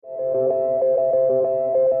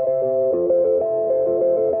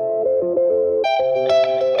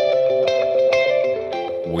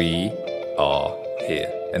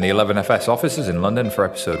in the 11FS offices in London for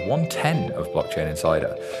episode 110 of Blockchain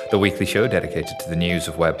Insider, the weekly show dedicated to the news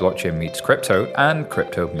of where blockchain meets crypto and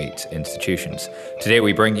crypto meets institutions. Today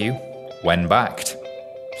we bring you When Backed.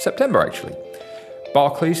 September, actually.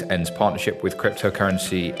 Barclays ends partnership with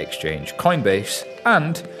cryptocurrency exchange Coinbase,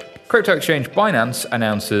 and crypto exchange Binance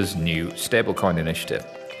announces new stablecoin initiative.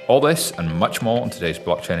 All this and much more on today's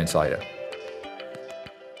Blockchain Insider.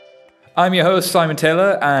 I'm your host, Simon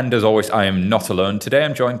Taylor, and as always, I am not alone. Today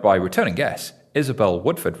I'm joined by returning guest, Isabel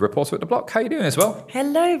Woodford, reporter at The Block. How are you doing, Isabel?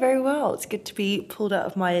 Hello, very well. It's good to be pulled out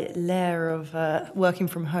of my lair of working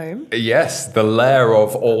from home. Yes, the lair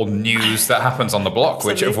of all news that happens on The Block,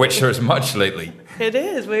 of which there is much lately. It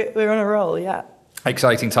is. We're on a roll, yeah.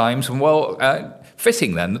 Exciting times. And well,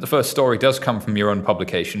 fitting then that the first story does come from your own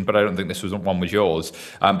publication, but I don't think this one was yours.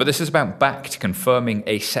 But this is about Bakkt confirming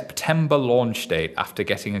a September launch date after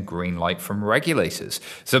getting a green light from regulators.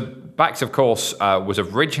 So Bakkt, of course, was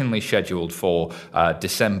originally scheduled for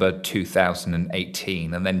December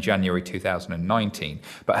 2018 and then January 2019,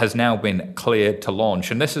 but has now been cleared to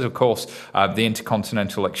launch. And this is, of course, the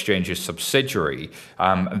Intercontinental Exchange's subsidiary.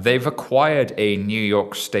 They've acquired a New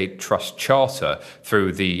York State Trust Charter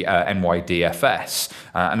through the NYDFS.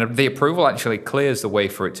 And the approval actually clears the way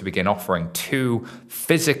for it to begin offering two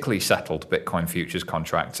physically settled Bitcoin futures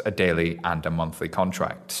contracts, a daily and a monthly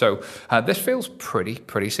contract. So this feels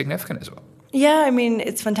pretty significant as well. Yeah, I mean,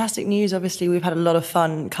 it's fantastic news. Obviously, we've had a lot of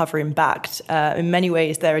fun covering Bakkt. In many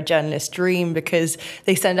ways, they're a journalist's dream because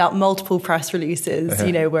they send out multiple press releases. Uh-huh.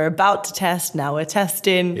 You know, we're about to test, now we're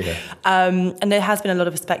testing. Yeah. And there has been a lot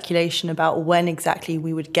of speculation about when exactly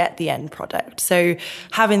we would get the end product. So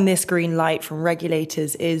having this green light from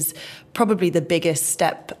regulators is probably the biggest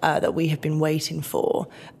step that we have been waiting for.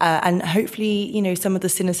 And hopefully, you know, some of the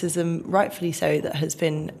cynicism, rightfully so, that has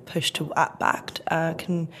been pushed at Bakkt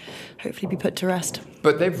can hopefully be put to rest.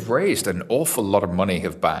 But they've raised an awful lot of money,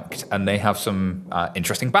 have Bakkt, and they have some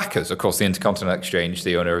interesting backers. Of course, the Intercontinental Exchange,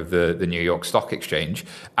 the owner of the New York Stock Exchange,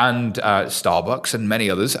 and Starbucks and many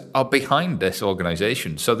others are behind this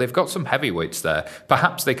organization. So they've got some heavyweights there.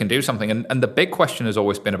 Perhaps they can do something. And the big question has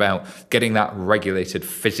always been about getting that regulated,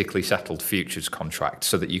 physically settled futures contract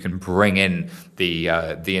so that you can bring in the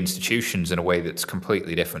institutions in a way that's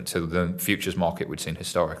completely different to the futures market we've seen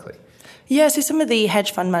historically. Yeah, so some of the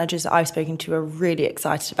hedge fund managers that I've spoken to are really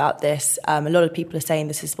excited about this. A lot of people are saying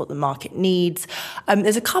this is what the market needs.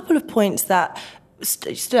 There's a couple of points that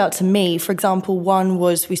stood out to me. For example, one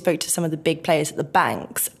was we spoke to some of the big players at the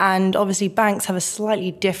banks, and obviously banks have a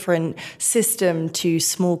slightly different system to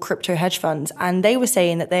small crypto hedge funds, and they were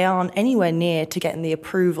saying that they aren't anywhere near to getting the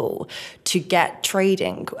approval to get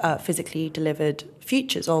trading physically delivered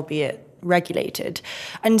futures, albeit regulated.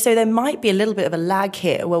 And so there might be a little bit of a lag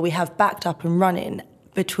here where we have Bakkt up and running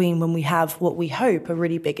between when we have what we hope are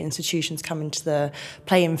really big institutions come into the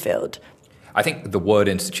playing field. I think the word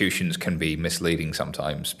institutions can be misleading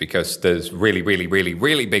sometimes because there's really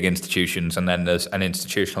big institutions, and then there's an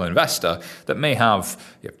institutional investor that may have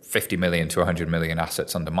 50 million to 100 million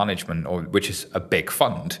assets under management, or which is a big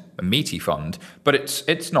fund, a meaty fund, but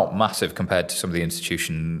it's not massive compared to some of the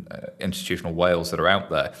institutional whales that are out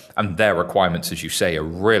there, and their requirements, as you say, are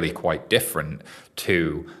really quite different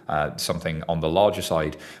to something on the larger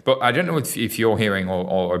side. But I don't know if you're hearing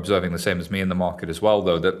or observing the same as me in the market as well,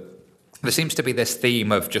 though, that there seems to be this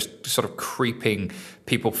theme of just sort of creeping,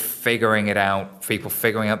 people figuring it out, people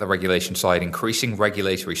figuring out the regulation side, increasing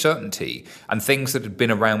regulatory certainty, and things that had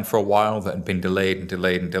been around for a while that had been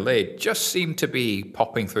delayed just seem to be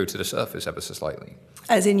popping through to the surface ever so slightly.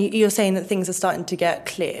 As in, you're saying that things are starting to get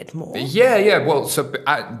cleared more? Yeah. Well, so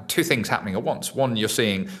two things happening at once. One, you're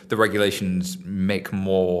seeing the regulations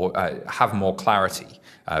have more clarity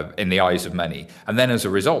in the eyes of many. And then as a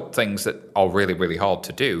result, things that are really hard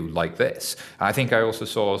to do, like this. I think I also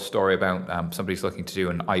saw a story about somebody's looking to do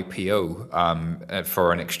an IPO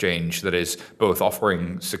for an exchange that is both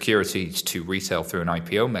offering securities to retail through an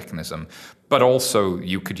IPO mechanism, but also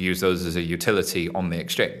you could use those as a utility on the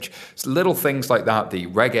exchange. So little things like that, the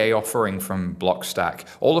Reg A offering from Blockstack,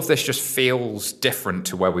 all of this just feels different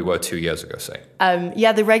to where we were 2 years ago, say.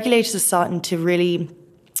 The regulators are starting to really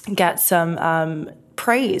get some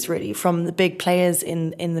praise, really, from the big players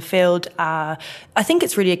in the field. I think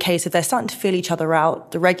it's really a case of they're starting to feel each other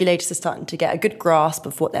out. The regulators are starting to get a good grasp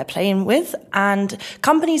of what they're playing with, and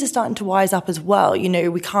companies are starting to wise up as well. You know,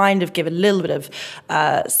 we kind of give a little bit of,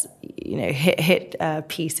 hit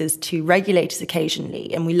pieces to regulators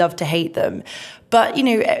occasionally, and we love to hate them. But, you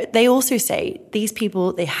know, they also say these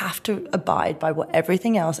people, they have to abide by what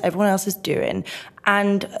everyone else is doing.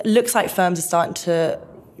 And it looks like firms are starting to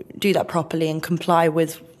do that properly and comply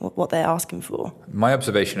with what they're asking for. My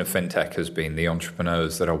observation of fintech has been the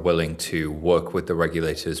entrepreneurs that are willing to work with the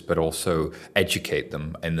regulators, but also educate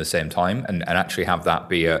them in the same time, and actually have that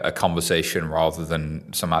be a conversation rather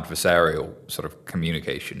than some adversarial sort of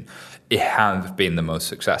communication. It have been the most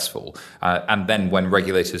successful. And then when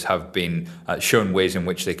regulators have been shown ways in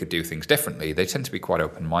which they could do things differently, they tend to be quite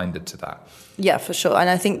open-minded to that. Yeah, for sure. And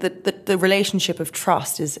I think that the relationship of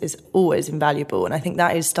trust is always invaluable. And I think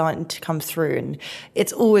that is starting to come through. And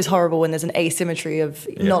it's always horrible when there's an asymmetry of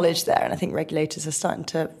knowledge there. And I think regulators are starting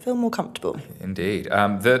to feel more comfortable. Indeed.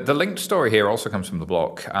 The linked story here also comes from The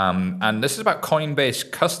Block. And this is about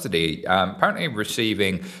Coinbase custody, apparently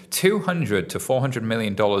receiving $200 to $400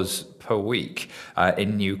 million per week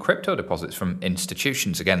in new crypto deposits from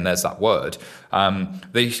institutions. Again, there's that word.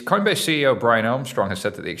 The Coinbase CEO, Brian Armstrong, has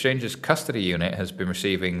said that the exchange's custody unit has been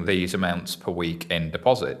receiving these amounts per week in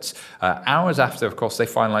deposits. Hours after, of course, they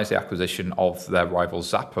finalized the acquisition of their rival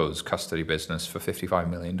Zappos custody business for $55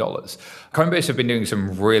 million. Coinbase have been doing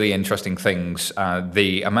some really interesting things.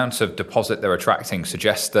 The amounts of deposit they're attracting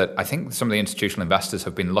suggests that I think some of the institutional investors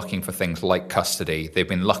have been looking for things like custody. They've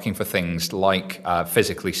been looking for things like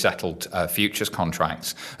physically settled futures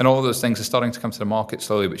contracts. And all of those things are starting to come to the market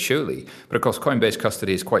slowly but surely. But of course, Coinbase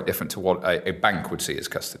custody is quite different to what a bank would see as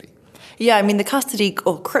custody. Yeah, I mean, the custody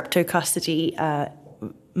or crypto custody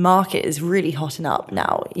market is really hotting up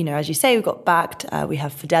now. You know, as you say, we've got Bakkt, we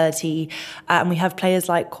have Fidelity, and we have players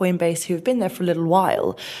like Coinbase who have been there for a little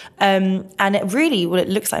while. And it really, what it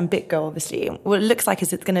looks like in BitGo, obviously, what it looks like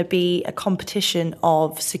is it's going to be a competition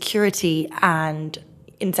of security and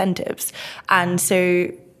incentives. And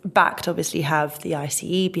so Bakkt obviously have the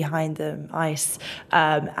ICE behind them, ICE,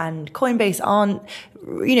 and Coinbase aren't,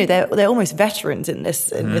 you know, they're almost veterans in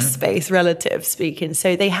this space, relative speaking.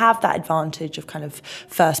 So they have that advantage of kind of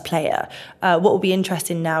first player. What will be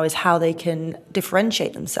interesting now is how they can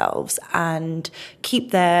differentiate themselves and keep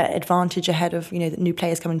their advantage ahead of, you know, the new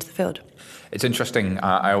players coming to the field. It's interesting.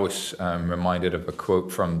 I always reminded of a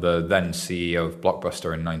quote from the then CEO of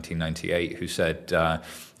Blockbuster in 1998, who said,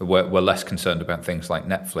 we're less concerned about things like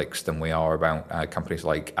Netflix than we are about companies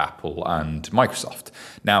like Apple and Microsoft.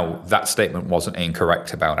 Now, that statement wasn't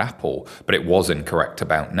incorrect about Apple, but it was incorrect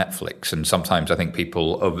about Netflix. And sometimes I think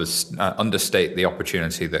people understate the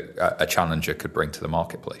opportunity that a challenger could bring to the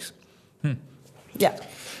marketplace. Yeah.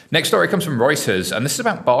 Next story comes from Reuters, and this is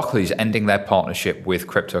about Barclays ending their partnership with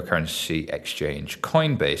cryptocurrency exchange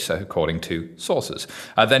Coinbase, according to sources.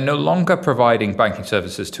 They're no longer providing banking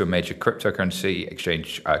services to a major cryptocurrency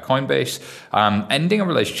exchange, Coinbase, ending a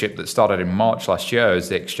relationship that started in March last year as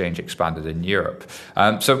the exchange expanded in Europe.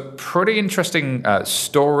 So pretty interesting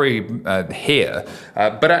story here,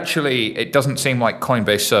 but actually it doesn't seem like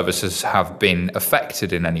Coinbase services have been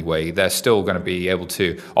affected in any way. They're still going to be able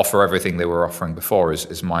to offer everything they were offering before,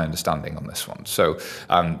 is my understanding on this one. So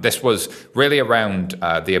this was really around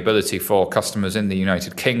the ability for customers in the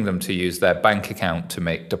United Kingdom to use their bank account to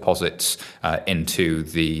make deposits into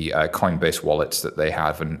the Coinbase wallets that they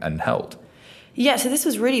have and held. Yeah, so this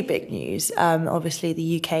was really big news. Obviously,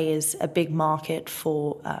 the UK is a big market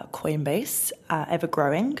for Coinbase, ever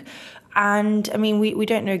growing. And I mean, we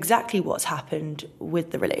don't know exactly what's happened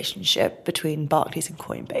with the relationship between Barclays and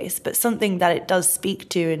Coinbase, but something that it does speak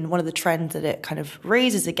to, and one of the trends that it kind of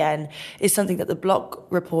raises again, is something that The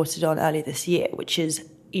Block reported on earlier this year, which is,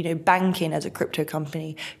 you know, banking as a crypto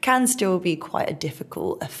company can still be quite a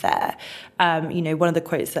difficult affair. You know, one of the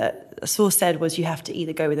quotes that a source said was, you have to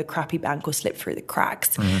either go with a crappy bank or slip through the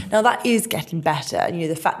cracks. Mm-hmm. Now that is getting better. And, you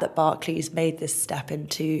know, the fact that Barclays made this step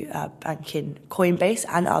into banking Coinbase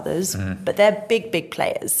and others, but they're big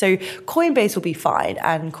players. So Coinbase will be fine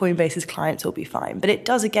and Coinbase's clients will be fine. But it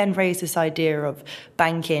does again raise this idea of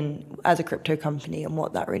banking as a crypto company and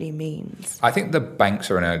what that really means. I think the banks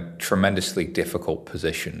are in a tremendously difficult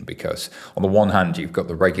position because on the one hand, you've got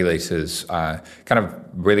the regulators kind of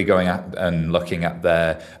really going at and looking at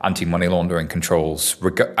their anti-money laundering controls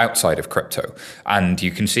outside of crypto. And you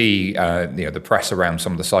can see the press around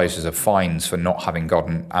some of the sizes of fines for not having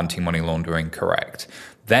gotten anti-money laundering correct.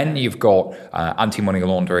 Then you've got anti-money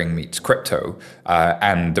laundering meets crypto,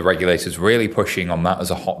 and the regulators really pushing on that as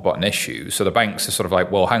a hot button issue. So the banks are sort of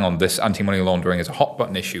like, well, hang on, this anti-money laundering is a hot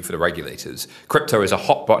button issue for the regulators. Crypto is a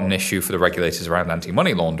hot button issue for the regulators around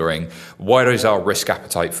anti-money laundering. What is our risk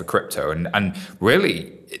appetite for crypto? And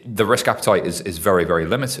really, the risk appetite is very, very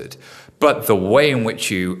limited. But the way in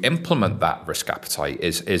which you implement that risk appetite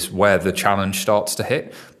is where the challenge starts to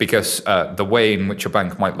hit, because the way in which a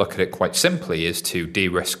bank might look at it quite simply is to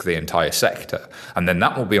de-risk the entire sector. And then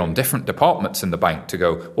that will be on different departments in the bank to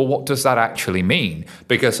go, well, what does that actually mean?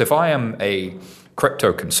 Because if I am a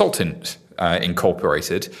crypto consultant,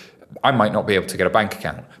 Incorporated, I might not be able to get a bank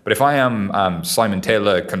account. But if I am Simon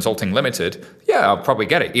Taylor Consulting Limited, yeah, I'll probably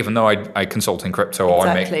get it, even though I consult in crypto or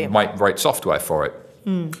I might write software for it.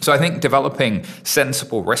 So I think developing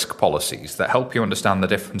sensible risk policies that help you understand the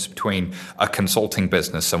difference between a consulting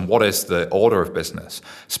business and what is the order of business,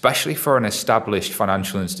 especially for an established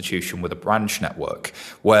financial institution with a branch network,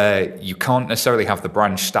 where you can't necessarily have the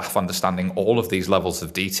branch staff understanding all of these levels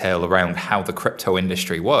of detail around how the crypto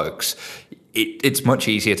industry works. It's much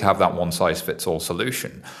easier to have that one-size-fits-all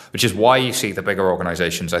solution, which is why you see the bigger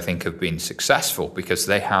organizations, I think, have been successful, because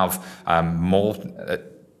they have more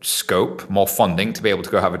scope, more funding to be able to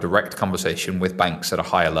go have a direct conversation with banks at a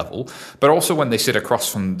higher level. But also when they sit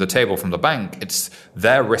across from the table from the bank, it's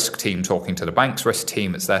their risk team talking to the bank's risk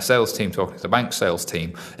team, it's their sales team talking to the bank's sales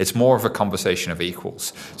team. It's more of a conversation of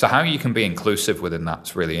equals. So how you can be inclusive within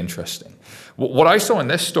that's really interesting. What I saw in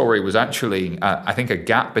this story was actually, I think, a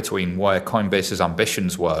gap between where Coinbase's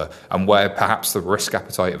ambitions were and where perhaps the risk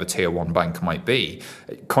appetite of a tier one bank might be.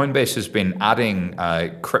 Coinbase has been adding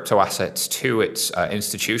crypto assets to its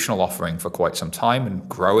institutional offering for quite some time and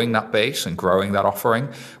growing that base and growing that offering.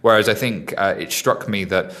 Whereas I think it struck me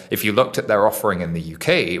that if you looked at their offering in the UK,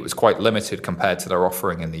 it was quite limited compared to their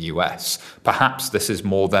offering in the US. Perhaps this is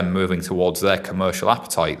more them moving towards their commercial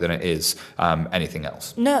appetite than it is anything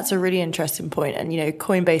else. No, that's a really interesting point. And,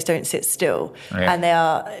 Coinbase don't sit still, and they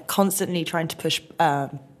are constantly trying to push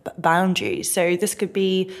boundaries. So this could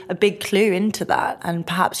be a big clue into that. And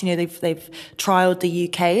perhaps, they've trialed the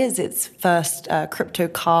UK as its first crypto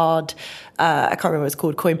card. I can't remember what it's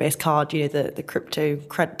called, Coinbase card, the crypto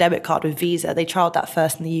debit card with Visa. They trialed that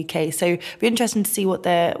first in the UK. So it'd be interesting to see what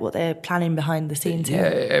they're planning behind the scenes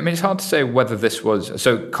here. Yeah, I mean, it's hard to say whether this was...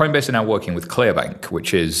 So Coinbase are now working with ClearBank,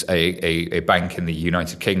 which is a bank in the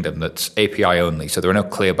United Kingdom that's API only. So there are no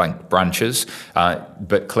ClearBank branches,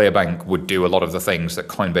 but ClearBank would do a lot of the things that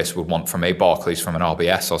Coinbase would want from a Barclays, from an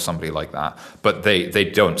RBS or somebody like that. But they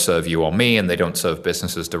don't serve you or me, and they don't serve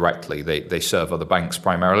businesses directly. They serve other banks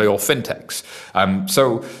primarily, or fintechs.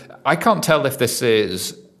 So I can't tell if this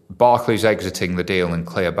is Barclays exiting the deal and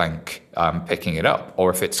ClearBank picking it up, or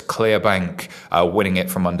if it's ClearBank winning it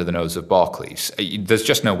from under the nose of Barclays. There's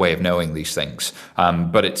just no way of knowing these things.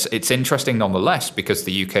 But it's interesting nonetheless, because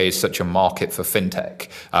the UK is such a market for fintech,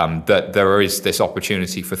 that there is this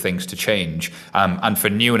opportunity for things to change, and for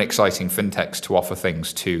new and exciting fintechs to offer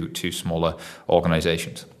things to smaller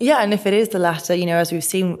organizations. Yeah, and if it is the latter, as we've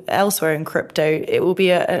seen elsewhere in crypto, it will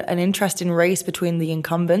be an interesting race between the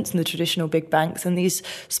incumbents and the traditional big banks and these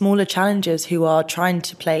smaller challengers who are trying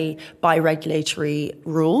to play by regulatory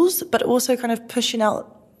rules, but also kind of pushing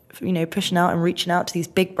out and reaching out to these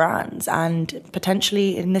big brands and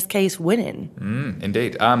potentially, in this case, winning.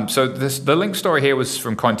 Indeed. So the link story here was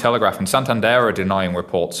from Cointelegraph, and Santander are denying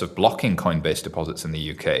reports of blocking Coinbase deposits in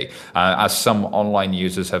the UK, as some online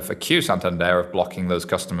users have accused Santander of blocking those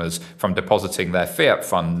customers from depositing their fiat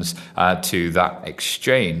funds to that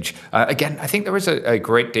exchange. Again, I think there is a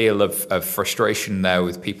great deal of frustration there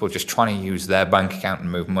with people just trying to use their bank account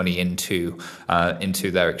and move money into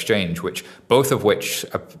their exchange, both of which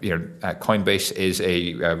Coinbase is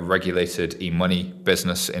a regulated e-money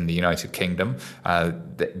business in the United Kingdom.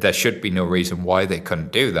 There should be no reason why they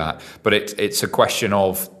couldn't do that. But it's a question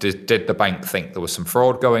of, did the bank think there was some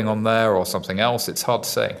fraud going on there or something else? It's hard to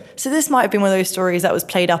say. So this might have been one of those stories that was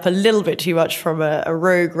played up a little bit too much from a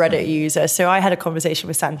rogue Reddit user. So I had a conversation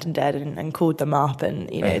with Santander and called them up, and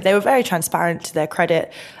they were very transparent to their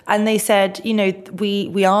credit. And they said,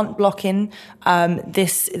 we aren't blocking.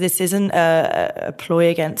 This isn't a ploy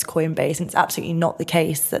against Coinbase. And it's absolutely not the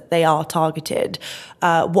case that they are targeted.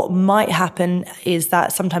 What might happen is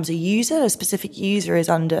that sometimes a specific user is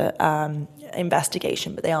under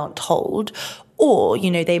investigation, but they aren't told. Or,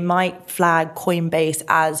 they might flag Coinbase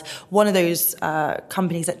as one of those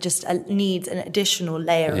companies that just needs an additional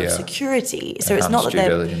layer of security. So it's not that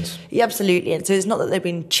they're... Yeah, absolutely. And so it's not that they've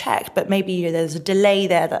been checked, but maybe there's a delay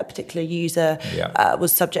there that a particular user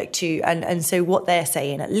was subject to. And so what they're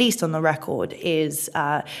saying, at least on the record, is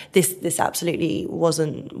this absolutely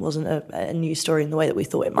wasn't a news story in the way that we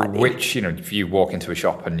thought it might be. Which, if you walk into a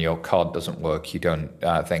shop and your card doesn't work, you don't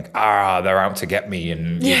think, they're out to get me.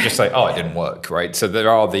 And you just say, it didn't work. Right, so there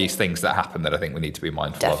are these things that happen that I think we need to be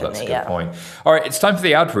mindful of. That's a good point. All right, it's time for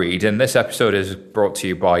the ad read, and this episode is brought to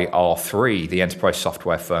you by R3, the enterprise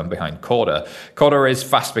software firm behind Corda. Corda is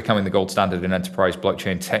fast becoming the gold standard in enterprise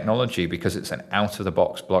blockchain technology because it's an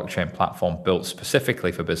out-of-the-box blockchain platform built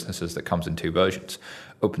specifically for businesses that comes in two versions.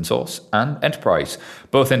 open source, and enterprise.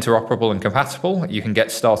 Both interoperable and compatible, you can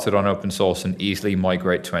get started on open source and easily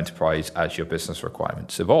migrate to enterprise as your business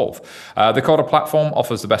requirements evolve. The Corda platform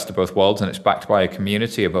offers the best of both worlds, and it's backed by a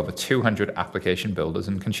community of over 200 application builders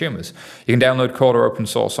and consumers. You can download Corda open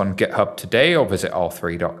source on GitHub today or visit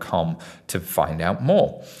r3.com to find out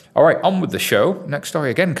more. All right, on with the show. Next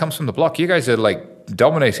story again comes from The Block. You guys are like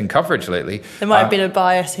dominating coverage lately. There might have been a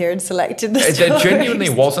bias here in selecting the stories. There genuinely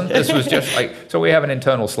wasn't. This was just like, so we have an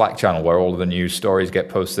internal Slack channel where all of the news stories get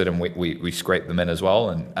posted and we scrape them in as well.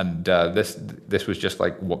 And this was just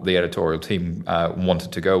like what the editorial team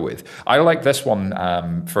wanted to go with. I like this one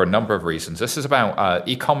for a number of reasons. This is about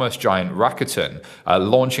e-commerce giant Rakuten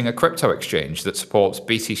launching a crypto exchange that supports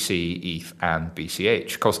BTC, ETH, and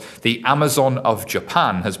BCH. Of course, the Amazon of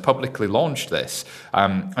Japan has publicly launched this,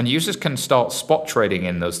 and users can start spot trading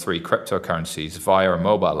in those three cryptocurrencies via a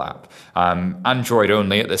mobile app. Android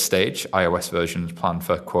only at this stage. iOS version is planned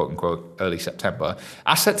for quote-unquote early September.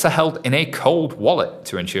 Assets are held in a cold wallet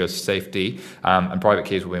to ensure safety, and private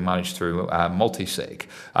keys will be managed through multi-sig.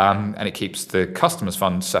 And it keeps the customer's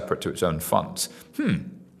funds separate to its own funds.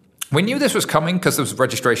 We knew this was coming because there was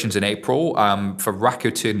registrations in April for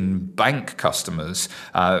Rakuten Bank customers,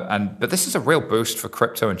 but this is a real boost for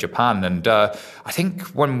crypto in Japan. And I think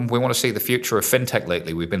when we want to see the future of fintech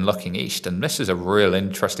lately, we've been looking east, and this is a real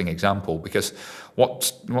interesting example because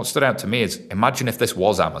what stood out to me is imagine if this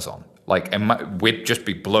was Amazon. Like, we'd just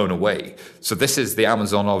be blown away. So this is the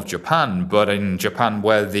Amazon of Japan, but in Japan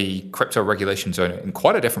where the crypto regulations are in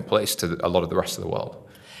quite a different place to a lot of the rest of the world.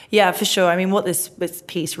 Yeah, for sure. I mean, what this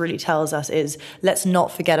piece really tells us is let's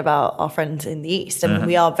not forget about our friends in the East. I mean,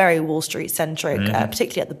 we are very Wall Street centric,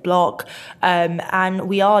 particularly at The Block. And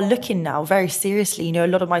we are looking now very seriously. You know, a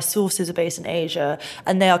lot of my sources are based in Asia,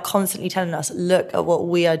 and they are constantly telling us, look at what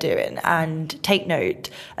we are doing and take note.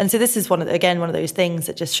 And so this is one of those things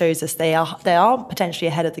that just shows us they are potentially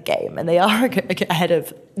ahead of the game, and they are ahead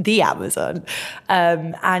of the Amazon.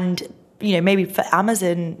 And you know, maybe for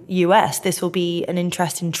Amazon US, this will be an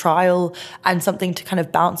interesting trial and something to kind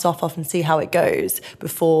of bounce off of and see how it goes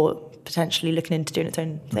before potentially looking into doing its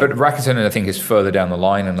own thing. But Rakuten, I think, is further down the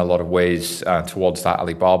line in a lot of ways towards that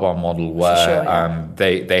Alibaba model where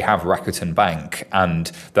they have Rakuten Bank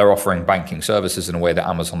and they're offering banking services in a way that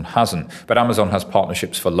Amazon hasn't. But Amazon has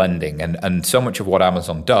partnerships for lending, and so much of what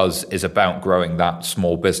Amazon does is about growing that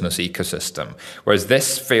small business ecosystem. Whereas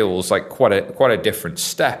this feels like quite a different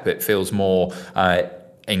step. It feels more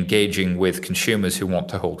engaging with consumers who want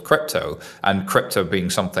to hold crypto, and crypto being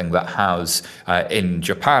something that has in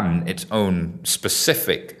Japan its own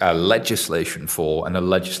specific legislation for and a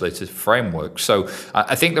legislative framework. So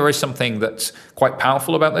I think there is something that's quite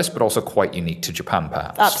powerful about this, but also quite unique to Japan,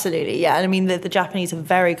 perhaps. Absolutely, yeah. And I mean, the Japanese are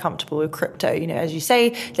very comfortable with crypto. You know, as you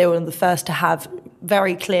say, they were one of the first to have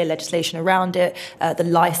very clear legislation around it, the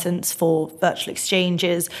license for virtual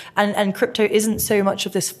exchanges, and crypto isn't so much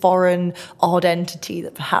of this foreign odd entity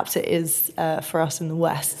that perhaps it is for us in the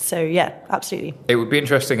West. So yeah, absolutely. It would be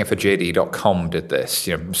interesting if a JD.com did this,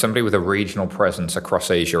 you know, somebody with a regional presence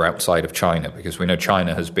across Asia outside of China, because we know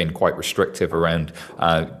China has been quite restrictive around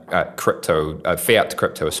crypto, fiat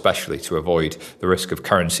crypto especially, to avoid the risk of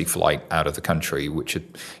currency flight out of the country, which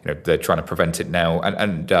they're trying to prevent it now,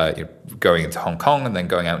 and going into Hong Kong and then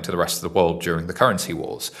going out to the rest of the world during the currency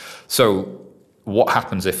wars. So what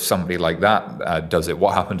happens if somebody like that does it?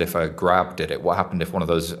 What happened if a Grab did it? What happened if one of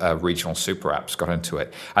those regional super apps got into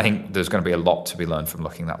it? I think there's going to be a lot to be learned from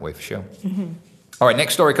looking that way for sure. Mm-hmm. All right,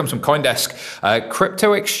 next story comes from CoinDesk.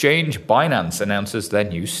 Crypto exchange Binance announces their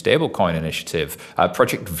new stablecoin initiative.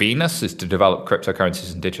 Project Venus is to develop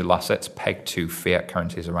cryptocurrencies and digital assets pegged to fiat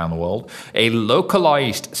currencies around the world. A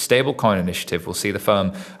localized stablecoin initiative will see the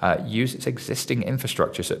firm use its existing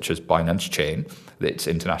infrastructure, such as Binance Chain, its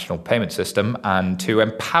international payment system, and to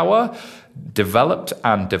empower developed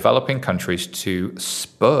and developing countries to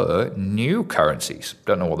spur new currencies.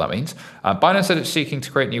 Don't know what that means. Binance said it's seeking to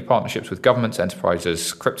create new partnerships with governments,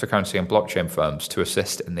 enterprises, cryptocurrency and blockchain firms to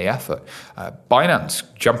assist in the effort. Binance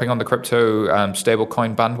jumping on the crypto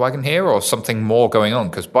stablecoin bandwagon here, or something more going on?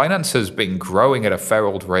 Because Binance has been growing at a fair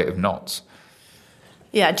old rate of knots.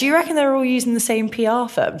 Yeah, do you reckon they're all using the same PR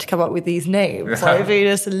firm to come up with these names, like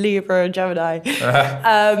Venus and Libra and Gemini?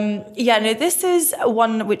 This is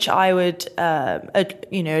one which I would,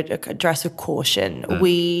 address with caution.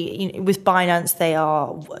 With Binance, they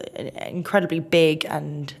are an incredibly big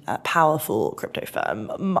and powerful crypto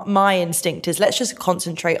firm. My instinct is let's just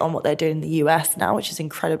concentrate on what they're doing in the US now, which is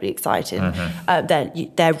incredibly exciting.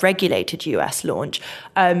 Their regulated US launch.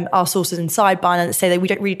 Our sources inside Binance say that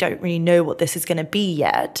we don't really know what this is going to be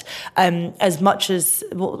yet. As much as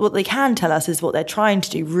what they can tell us is what they're trying to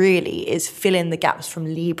do really is fill in the gaps from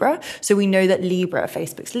Libra. So we know that Libra,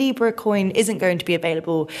 Facebook's Libra coin, isn't going to be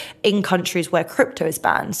available in countries where crypto is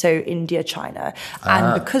banned, so India, China. And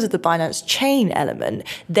because of the Binance Chain element,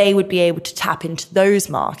 they would be able to tap into those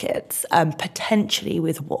markets, potentially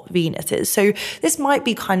with what Venus is. So this might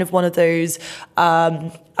be kind of one of those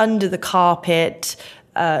under the carpet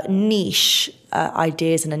niche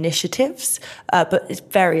ideas and initiatives, but it's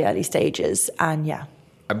very early stages. And yeah.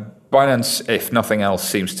 Binance, if nothing else,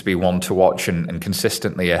 seems to be one to watch and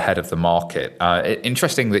consistently ahead of the market.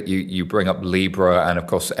 Interesting that you bring up Libra and, of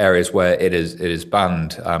course, areas where it is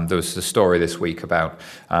banned. There was a story this week about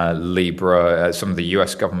Libra, some of the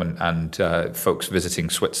US government and folks visiting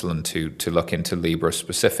Switzerland to look into Libra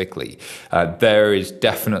specifically. There is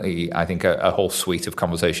definitely, I think, a whole suite of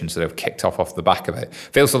conversations that have kicked off the back of it.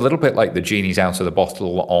 Feels a little bit like the genie's out of the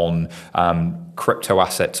bottle on crypto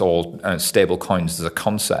assets or stable coins as a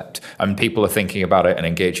concept. And people are thinking about it and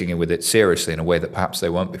engaging with it seriously in a way that perhaps they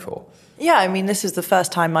weren't before. Yeah, I mean, this is the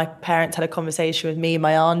first time my parents had a conversation with me and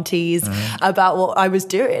my aunties about what I was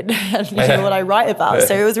doing and what I write about.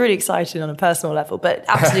 So it was really exciting on a personal level, but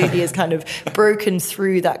absolutely has kind of broken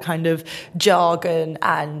through that kind of jargon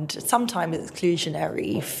and sometimes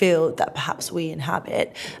exclusionary field that perhaps we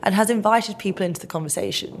inhabit and has invited people into the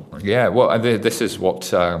conversation. Yeah, well, this is what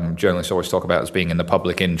journalists always talk about as being in the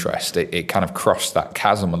public interest. It kind of crossed that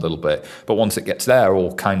chasm a little bit. But once it gets there,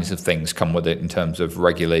 all kinds of things come with it in terms of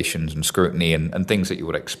regulations and scrutiny and things that you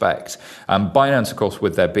would expect. Binance, of course,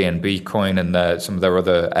 with their BNB coin and some of their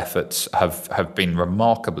other efforts have been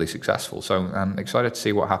remarkably successful. So I'm excited to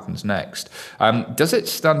see what happens next. Does it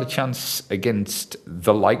stand a chance against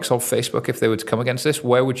the likes of Facebook if they were to come against this?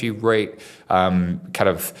 Where would you rate kind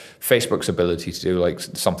of Facebook's ability to do like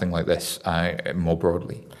something like this more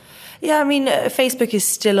broadly? Yeah, I mean, Facebook is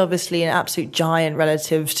still obviously an absolute giant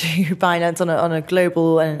relative to Binance on a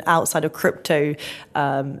global and outside of crypto,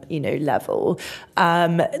 level.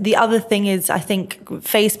 The other thing is, I think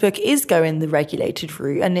Facebook is going the regulated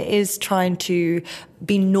route and it is trying to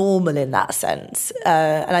be normal in that sense.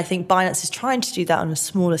 And I think Binance is trying to do that on a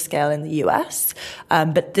smaller scale in the US.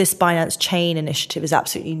 But this Binance Chain initiative is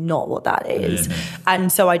absolutely not what that is. Mm-hmm.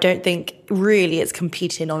 And so I don't think really it's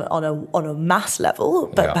competing on a mass level,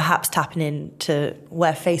 but perhaps tapping into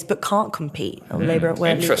where Facebook can't compete. Or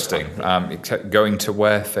where interesting. Going to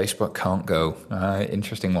where Facebook can't go.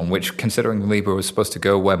 Interesting one, which considering Libra was supposed to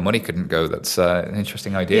go where money couldn't go, that's an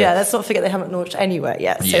interesting idea. Yeah, let's not forget they haven't launched anywhere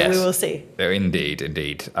yet, so we will see. Indeed.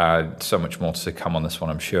 So much more to come on this one,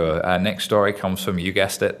 I'm sure. Next story comes from, you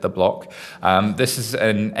guessed it, The Block. This is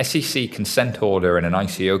an SEC consent order in an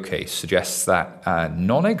ICO case suggests that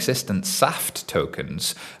non-existent SAFT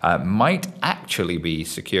tokens might actually be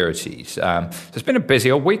securities. So it's been a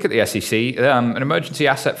busy old week at the SEC. An emergency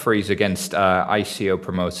asset freeze against ICO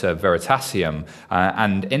promoter Veritasium,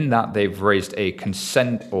 and in that they've raised a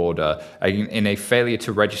consent order in a failure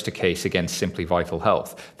to register case against Simply Vital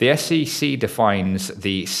Health. The SEC defines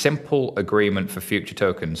the Simple Agreement for Future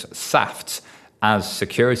Tokens, SAFTs, as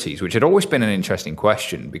securities, which had always been an interesting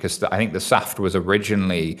question because I think the SAFT was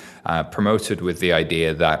originally promoted with the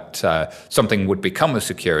idea that something would become a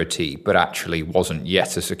security, but actually wasn't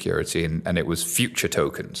yet a security, and it was future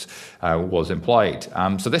tokens was implied.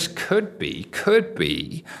 So this could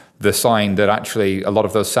be the sign that actually a lot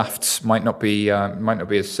of those SAFTs might not be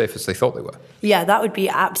as safe as they thought they were. Yeah, that would be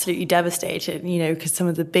absolutely devastating, because some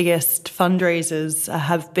of the biggest fundraisers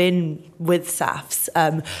have been with SAFs,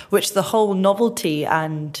 which the whole novelty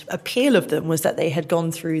and appeal of them was that they had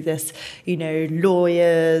gone through this,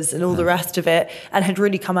 lawyers and all the rest of it, and had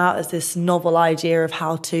really come out as this novel idea of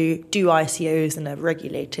how to do ICOs in a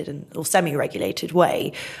regulated or semi-regulated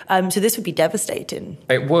way. So this would be devastating.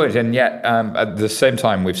 It would, and yet at the same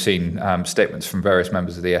time, we've seen statements from various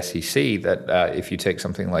members of the SEC that if you take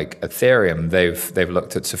something like Ethereum, they've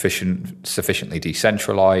looked at sufficiently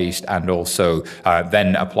decentralized and also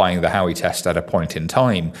then applying the Howey test at a point in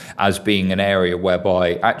time as being an area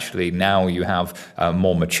whereby actually now you have a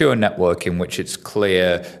more mature network in which it's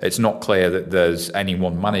not clear that there's any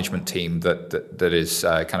one management team that is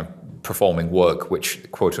kind of performing work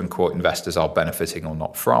which quote unquote investors are benefiting or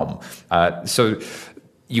not from. So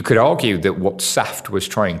you could argue that what SAFT was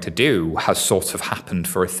trying to do has sort of happened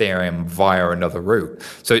for Ethereum via another route.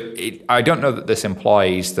 So I don't know that this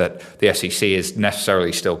implies that the SEC is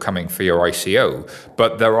necessarily still coming for your ICO,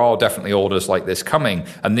 but there are definitely orders like this coming,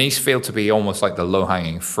 and these feel to be almost like the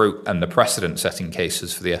low-hanging fruit and the precedent-setting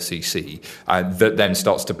cases for the SEC that then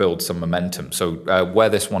starts to build some momentum. So where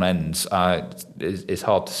this one ends, is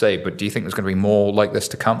hard to say. But do you think there's going to be more like this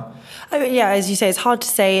to come? I mean, yeah, as you say, it's hard to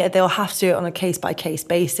say. They'll have to do it on a case-by-case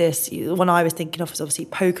basis. The one I was thinking of is obviously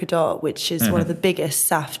Polkadot, which is one of the biggest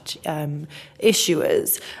SAFT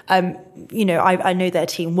issuers. I know their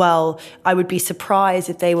team well. I would be surprised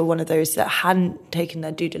if they were one of those that hadn't taken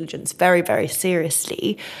their due diligence very, very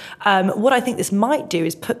seriously. What I think this might do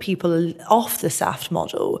is put people off the SAFT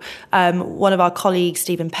model. One of our colleagues,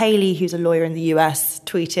 Stephen Paley, who's a lawyer in the US,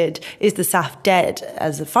 tweeted, "Is the SAFT dead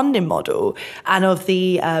as a funding model?" And of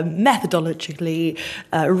the methodologically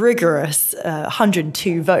rigorous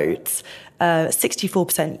 102 votes,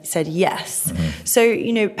 64% said yes. So,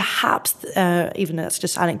 perhaps, even though it's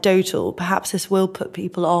just anecdotal, perhaps this will put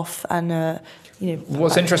people off and,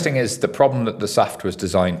 What's interesting is the problem that the SAFT was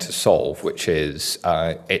designed to solve, which is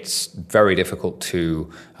it's very difficult to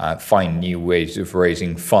find new ways of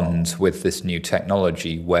raising funds with this new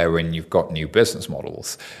technology wherein you've got new business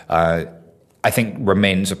models. I think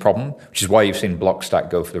remains a problem, which is why you've seen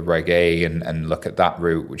Blockstack go for the Reg A and look at that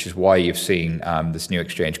route, which is why you've seen this new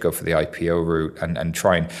exchange go for the IPO route and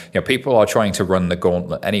try and, people are trying to run the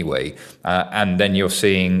gauntlet anyway. And then you're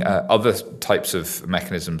seeing other types of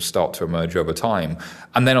mechanisms start to emerge over time.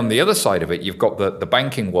 And then on the other side of it, you've got the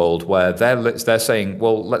banking world where they're saying,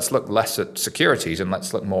 well, let's look less at securities and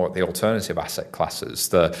let's look more at the alternative asset classes,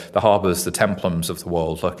 the Harbors, the Templums of the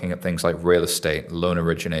world, looking at things like real estate, loan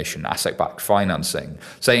origination, asset-backed financing,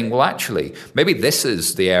 saying, well, actually, maybe this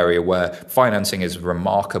is the area where financing is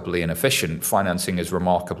remarkably inefficient, financing is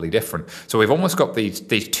remarkably different. So we've almost got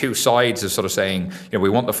these two sides of sort of saying, we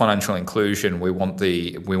want the financial inclusion, we want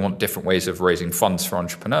different ways of raising funds for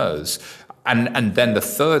entrepreneurs. And then the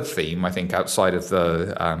third theme, I think, outside of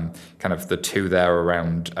the kind of the two there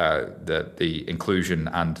around the inclusion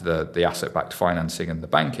and the asset-backed financing and the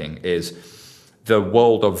banking is the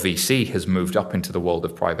world of VC has moved up into the world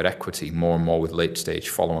of private equity more and more with late-stage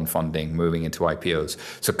follow-on funding moving into IPOs.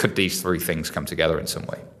 So could these three things come together in some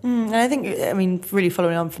way? And I think, really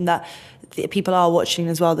following on from that, people are watching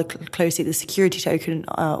as well closely the security token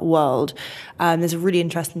world. There's a really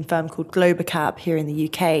interesting firm called Globacap here in the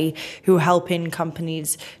UK who are helping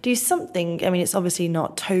companies do something. It's obviously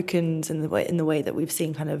not tokens in the way that we've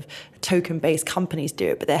seen kind of token-based companies do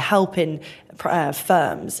it, but they're helping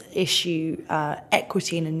firms issue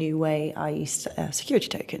equity in a new way, i.e. security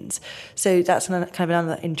tokens. So that's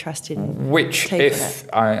another interesting Which, if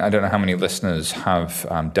I don't know how many listeners have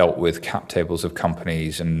dealt with cap tables of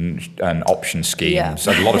companies and option schemes.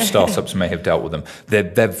 A lot of startups may have dealt with them.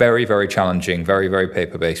 They're very, very challenging, very, very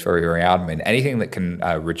paper-based, very, very admin. Anything that can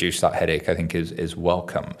reduce that headache, I think, is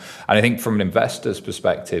welcome. And I think from an investor's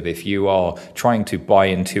perspective, if you are trying to buy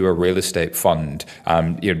into a real estate fund,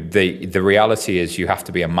 the reality is you have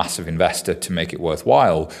to be a massive investor to make it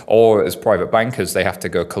worthwhile. Or as private bankers, they have to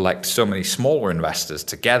go collect so many smaller investors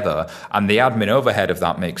together, and the admin overhead of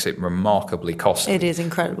that makes it remarkably costly. It is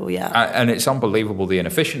incredible, yeah. And it's unbelievable the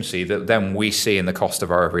inefficiency that then we see in the cost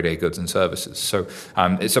of our everyday goods and services. So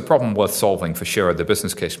it's a problem worth solving for sure. The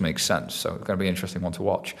business case makes sense. So it's going to be an interesting one to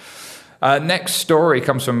watch. Next story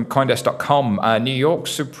comes from Coindesk.com. New York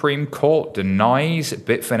Supreme Court denies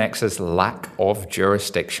Bitfinex's lack of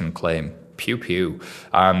jurisdiction claim. Pew pew.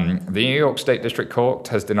 The New York State District Court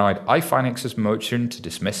has denied iFinex's motion to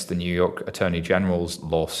dismiss the New York Attorney General's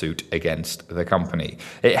lawsuit against the company.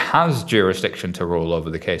 It has jurisdiction to rule over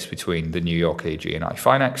the case between the New York AG and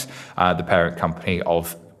iFinex, the parent company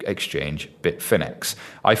of exchange Bitfinex.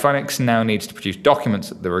 iFinex now needs to produce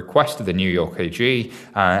documents at the request of the New York AG,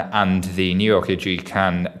 and the New York AG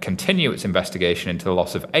can continue its investigation into the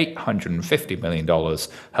loss of $850 million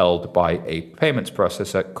held by a payments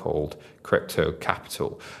processor called Crypto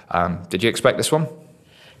Capital. Did you expect this one?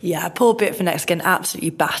 Yeah, poor Bitfinex getting absolutely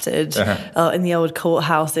battered in the old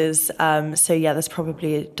courthouses. This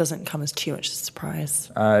probably it doesn't come as too much of a surprise.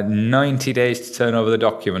 90 days to turn over the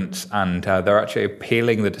documents, and they're actually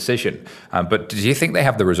appealing the decision. But do you think they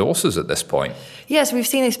have the resources at this point? Yes, we've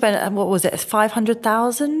seen they spent,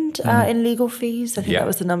 $500,000 in legal fees. I think that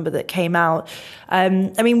was the number that came out.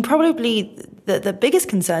 Probably the biggest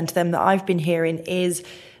concern to them that I've been hearing is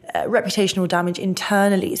reputational damage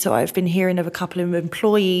internally. So I've been hearing of a couple of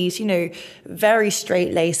employees, very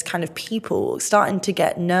straight-laced kind of people starting to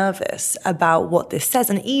get nervous about what this says.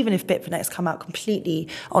 And even if Bitfinex come out completely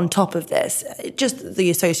on top of this, just the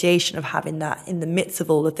association of having that in the midst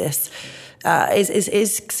of all of this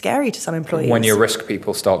is scary to some employees. When your risk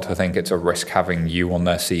people start to think it's a risk having you on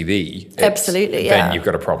their CV, absolutely, then you've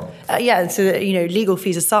got a problem. So legal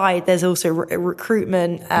fees aside, there's also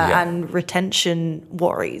recruitment and retention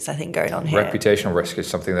worries, I think, going on here. Reputational risk is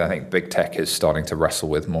something that I think big tech is starting to wrestle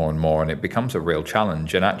with more and more, and it becomes a real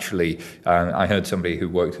challenge. And actually, I heard somebody who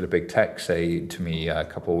worked at a big tech say to me a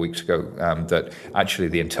couple of weeks ago that actually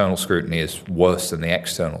the internal scrutiny is worse than the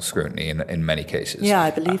external scrutiny in many cases. Yeah,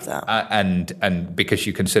 I believe that. And because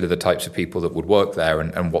you consider the types of people that would work there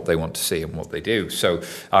and what they want to see and what they do. So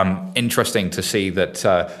interesting to see that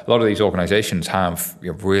a lot of these organizations have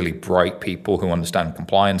really bright people who understand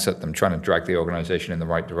compliance at them, trying to drag the organization in the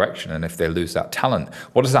right direction. And if they lose that talent,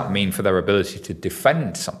 what does that mean for their ability to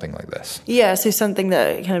defend something like this? Yeah, so something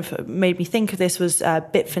that kind of made me think of this was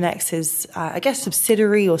Bitfinex's,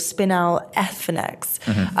 subsidiary or spin-out Ethfinex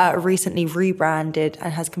recently rebranded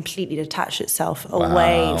and has completely detached itself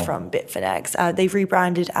away from Bitfinex. They've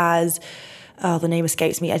rebranded as, the name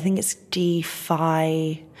escapes me, I think it's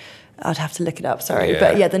DeFi. I'd have to look it up, sorry.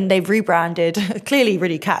 But then they've rebranded, clearly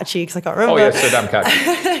really catchy because I can't remember. Oh, yeah, so damn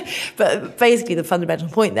catchy. But basically the fundamental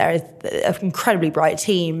point there is that an incredibly bright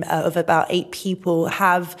team of about 8 people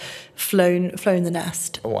have flown the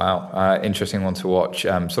nest. Wow, interesting one to watch.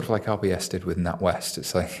 Sort of like RBS did with NatWest.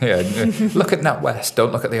 It's like, look at NatWest,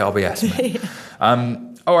 don't look at the RBS, man.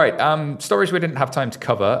 All right, stories we didn't have time to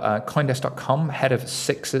cover. Coindesk.com, head of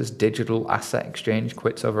Six's digital asset exchange,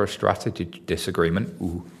 quits over a strategy disagreement.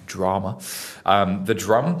 Ooh, drama. The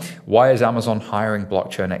Drum, why is Amazon hiring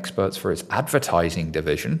blockchain experts for its advertising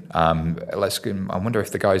division? I wonder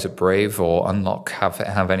if the guys at Brave or Unlock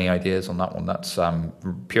have any ideas on that one. That's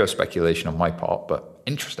pure speculation on my part, but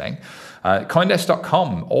interesting.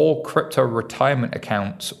 Coindesk.com, all crypto retirement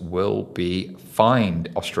accounts will be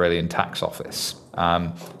fined, Australian Tax Office.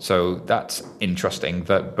 So that's interesting,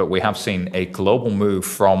 but we have seen a global move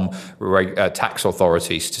from tax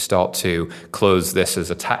authorities to start to close this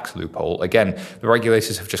as a tax loophole. Again, the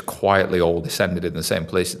regulators have just quietly all descended in the same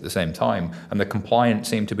place at the same time, and the compliant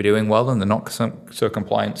seem to be doing well, and the not so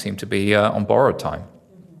compliant seem to be on borrowed time.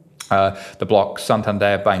 The block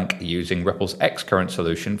Santander Bank using Ripple's X-Current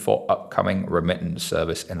solution for upcoming remittance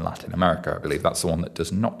service in Latin America. I believe that's the one that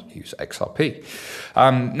does not use XRP.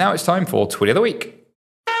 Now it's time for Tweet of the Week.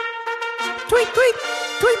 Tweet, tweet,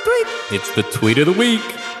 tweet, tweet. It's the Tweet of the Week.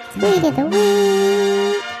 Tweet of the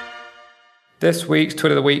Week. This week's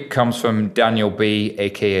Tweet of the Week comes from Daniel B.,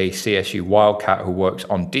 aka CSU Wildcat, who works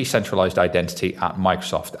on decentralized identity at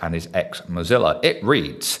Microsoft and is ex-Mozilla. It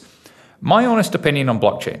reads, my honest opinion on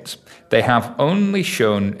blockchains. They have only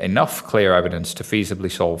shown enough clear evidence to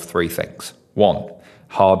feasibly solve 3 things. 1,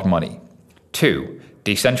 hard money. 2,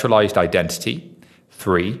 decentralized identity.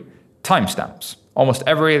 3, timestamps. Almost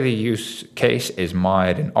every other use case is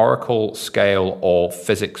mired in Oracle, Scale, or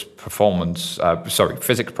physics problems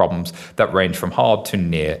that range from hard to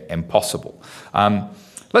near impossible.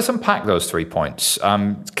 Let's unpack those 3 points.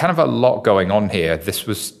 Kind of a lot going on here. This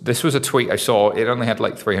was a tweet I saw. It only had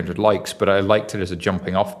like 300 likes, but I liked it as a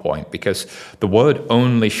jumping off point because the word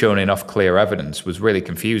only shown enough clear evidence was really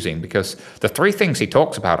confusing because the 3 things he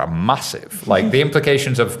talks about are massive. Like the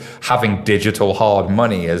implications of having digital hard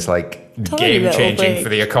money is like game changing for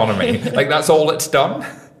the economy. Like that's all it's done.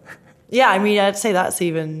 Yeah, I mean, I'd say that's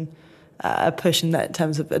even a push in that in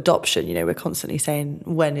terms of adoption. We're constantly saying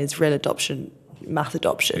when is real adoption, mass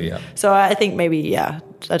adoption. Yeah. So I think maybe, I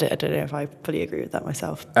don't know if I fully agree with that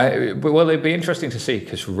myself. Well, it'd be interesting to see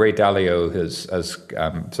because Ray Dalio has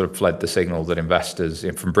sort of fled the signal that investors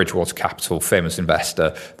from Bridgewater Capital, famous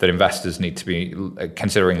investor, that investors need to be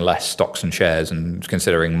considering less stocks and shares and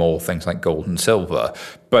considering more things like gold and silver.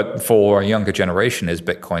 But for a younger generation, is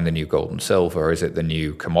Bitcoin the new gold and silver? Is it the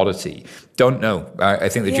new commodity? Don't know. I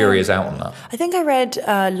think the jury is out on that. I think I read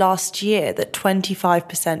last year that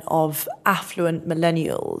 25% of affluent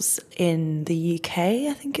millennials in the UK,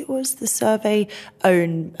 I think it was the survey,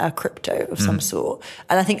 own crypto of some sort.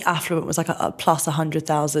 And I think affluent was like a plus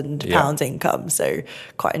 £100,000 income. So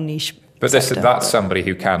quite a niche. But that's somebody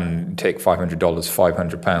who can take $500,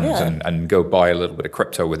 £500 and go buy a little bit of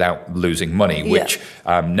crypto without losing money, which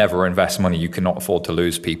never invest money. You cannot afford to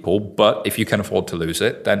lose people. But if you can afford to lose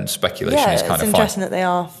it, then speculation is kind of fine. It's interesting that they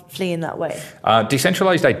are fleeing that way.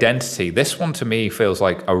 Decentralized identity. This one to me feels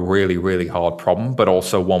like a really, really hard problem, but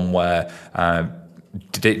also one where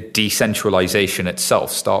decentralization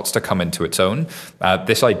itself starts to come into its own.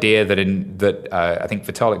 This idea that I think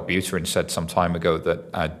Vitalik Buterin said some time ago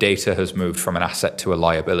that data has moved from an asset to a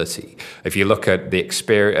liability. If you look at the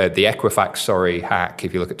Equifax hack,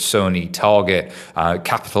 if you look at Sony, Target,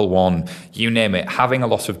 Capital One, you name it, having a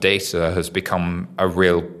lot of data has become a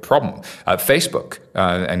real problem. Facebook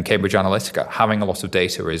and Cambridge Analytica, having a lot of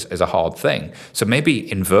data is a hard thing. So maybe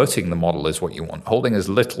inverting the model is what you want, holding as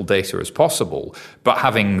little data as possible, but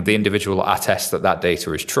having the individual attest that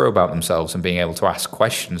data is true about themselves and being able to ask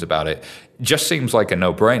questions about it just seems like a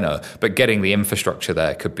no-brainer. But getting the infrastructure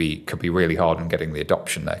there could be really hard, and getting the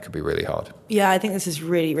adoption there could be really hard. Yeah, I think this is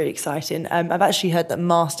really, really exciting. I've actually heard that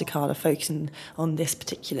MasterCard are focusing on this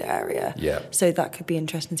particular area. Yeah. So that could be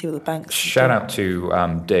interesting to see what the banks Shout out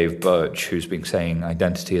to Dave Birch, who's been saying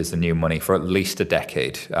identity is the new money for at least a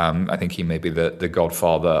decade. I think he may be the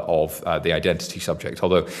godfather of the identity subject,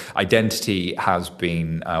 although identity has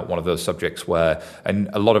been one of those subjects where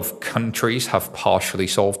a lot of countries have partially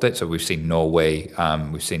solved it. So we've seen Norway,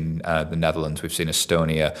 we've seen the Netherlands, we've seen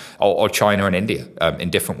Estonia, or China and India in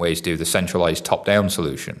different ways do the centralized top-down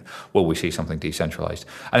solution. Will we see something decentralized?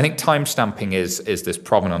 And I think timestamping is this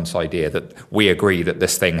provenance idea that we agree that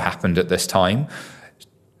this thing happened at this time.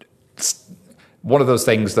 One of those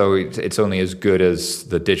things, though, it's only as good as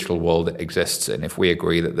the digital world it exists in. If we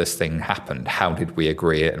agree that this thing happened, how did we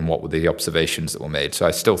agree it, and what were the observations that were made? So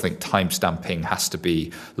I still think timestamping has to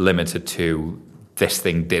be limited to this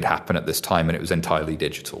thing did happen at this time and it was entirely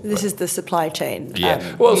digital. This is the supply chain.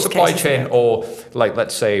 Yeah. Well, supply chain, or like,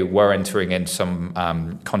 let's say we're entering in some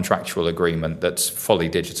contractual agreement that's fully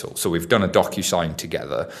digital. So we've done a DocuSign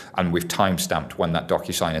together and we've timestamped when that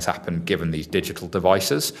DocuSign has happened given these digital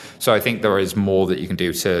devices. So I think there is more that you can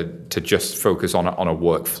do to just focus on a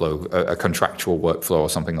workflow, a contractual workflow or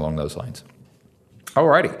something along those lines.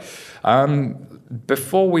 Alrighty.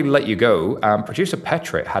 Before we let you go, producer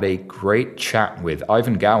Petrit had a great chat with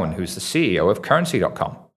Ivan Gowan, who's the CEO of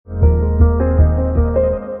Currency.com.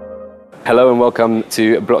 Hello and welcome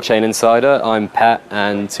to Blockchain Insider. I'm Pat,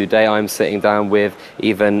 and today I'm sitting down with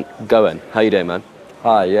Ivan Gowan. How you doing, man?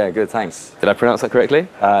 Hi, yeah, good, thanks. Did I pronounce that correctly?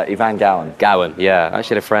 Ivan Gowan. Gowan, yeah. I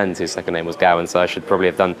actually had a friend whose second name was Gowan, so I should probably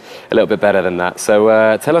have done a little bit better than that.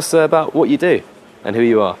 So tell us about what you do and who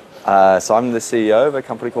you are. So I'm the CEO of a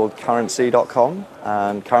company called Currency.com,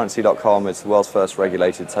 and Currency.com is the world's first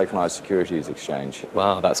regulated tokenized securities exchange.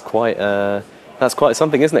 Wow, that's quite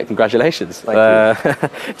something, isn't it? Congratulations. Thank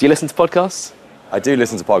you. Do you listen to podcasts? I do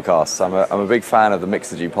listen to podcasts. I'm a big fan of the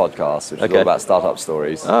Mixergy podcast, which is all about startup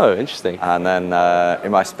stories. Oh, interesting. And then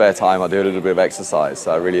in my spare time, I do a little bit of exercise.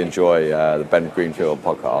 So I really enjoy the Ben Greenfield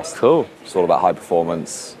podcast. Cool. It's all about high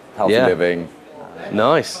performance, healthy living.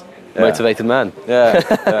 Nice. Yeah. Motivated man.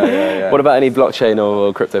 Yeah. What about any blockchain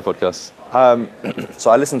or crypto podcasts?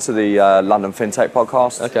 So I listened to the London FinTech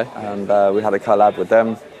podcast. Okay. And we had a collab with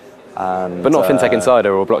them. And, but not FinTech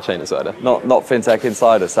Insider or Blockchain Insider? Not FinTech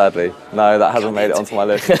Insider, sadly. No, that hasn't made it onto my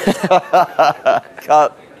list.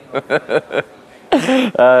 Cut.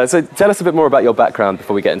 So tell us a bit more about your background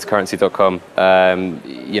before we get into Currency.com.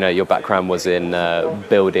 Your background was in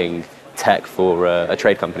building tech for a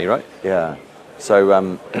trade company, right? Yeah.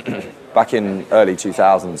 So back in early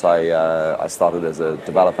 2000s, I started as a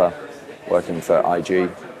developer working for IG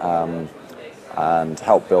and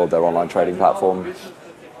helped build their online trading platform.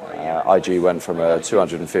 IG went from a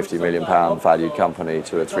 £250 million valued company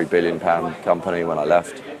to a £3 billion company when I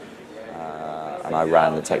left. And I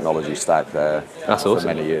ran the technology stack there for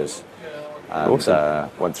many years. And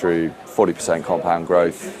went through 40% compound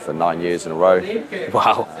growth for 9 years in a row.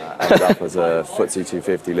 Wow. Ended up as a FTSE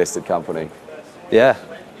 250 listed company. Yeah,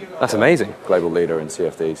 that's amazing. Global leader in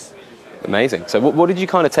CFDs. Amazing. So what did you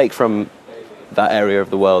kind of take from that area of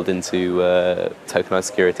the world into tokenized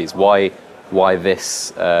securities? Why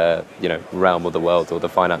this realm of the world or the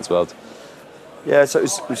finance world? Yeah, so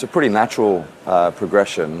it was a pretty natural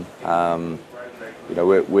progression.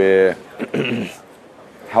 We're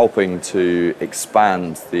helping to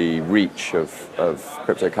expand the reach of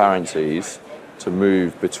cryptocurrencies to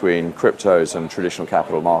move between cryptos and traditional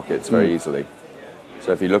capital markets very easily.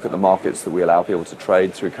 So if you look at the markets that we allow people to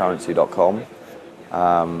trade through Currency.com,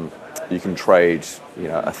 you can trade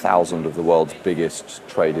 1,000 of the world's biggest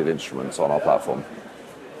traded instruments on our platform.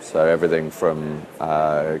 So everything from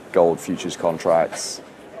gold futures contracts,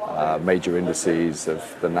 major indices of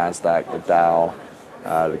the NASDAQ, the Dow,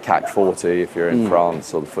 the CAC 40 if you're in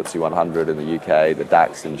France, or the FTSE 100 in the UK, the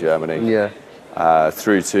DAX in Germany,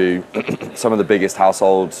 through to some of the biggest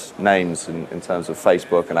household names in terms of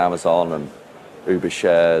Facebook and Amazon and Uber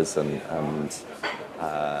shares, and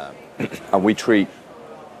we treat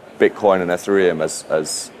Bitcoin and Ethereum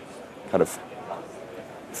as kind of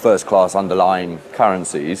first-class underlying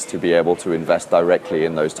currencies to be able to invest directly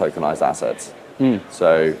in those tokenized assets.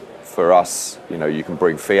 So for us, you can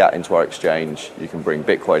bring fiat into our exchange, you can bring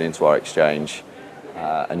Bitcoin into our exchange,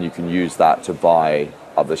 and you can use that to buy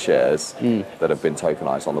other shares that have been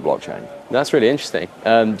tokenized on the blockchain. That's really interesting.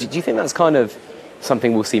 Do you think that's kind of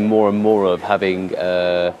something we'll see more and more of, having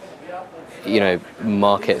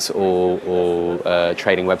markets or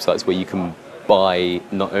trading websites where you can buy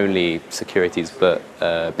not only securities but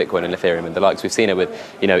Bitcoin and Ethereum and the likes? We've seen it with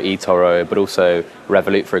eToro, but also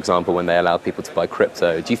Revolut, for example, when they allowed people to buy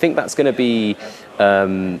crypto. Do you think that's going to be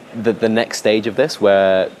the next stage of this,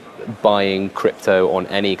 where buying crypto on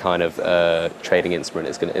any kind of trading instrument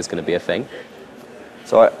is going to be a thing?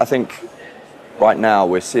 So I think right now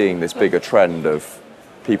we're seeing this bigger trend of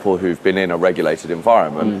people who've been in a regulated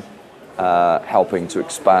environment helping to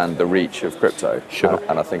expand the reach of crypto. Sure.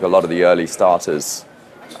 And I think a lot of the early starters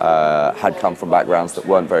had come from backgrounds that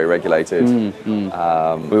weren't very regulated.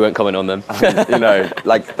 We won't comment on them.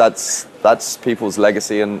 Like that's people's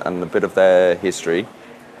legacy and a bit of their history.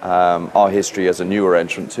 Our history as a newer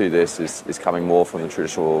entrant to this is coming more from the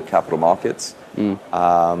traditional capital markets.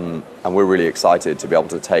 And we're really excited to be able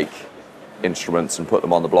to take instruments and put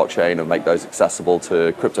them on the blockchain and make those accessible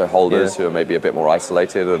to crypto holders who are maybe a bit more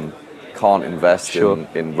isolated and can't invest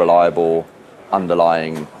in reliable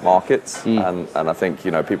underlying markets. And I think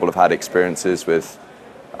people have had experiences with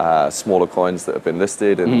smaller coins that have been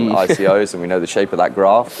listed in ICOs, and we know the shape of that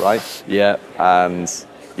graph, right? Yeah. And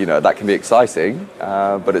that can be exciting,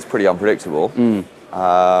 but it's pretty unpredictable.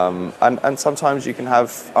 And sometimes you can have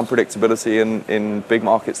unpredictability in big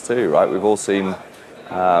markets too, right? We've all seen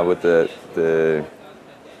with the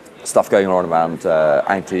stuff going on around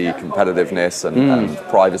anti-competitiveness and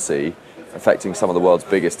privacy affecting some of the world's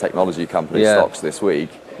biggest technology company stocks this week.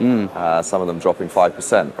 Some of them dropping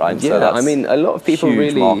 5%, right? Yeah, so that's a lot of people huge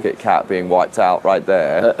really market cap being wiped out right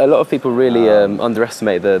there. A lot of people really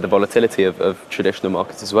underestimate the volatility of traditional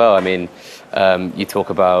markets as well. I mean, you talk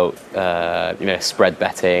about spread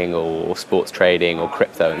betting or sports trading or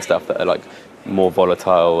crypto and stuff that are like more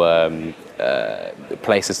volatile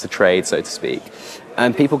places to trade, so to speak,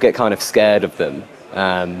 and people get kind of scared of them.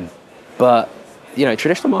 But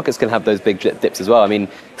traditional markets can have those big dips as well. I mean,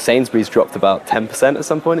 Sainsbury's dropped about 10% at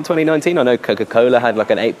some point in 2019. I know Coca-Cola had like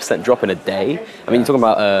an 8% drop in a day. I mean, you're talking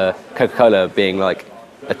about Coca-Cola being like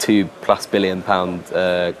a £2+ billion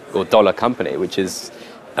or dollar company, which is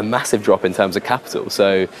a massive drop in terms of capital.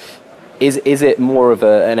 So is it more of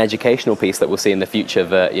an educational piece that we'll see in the future,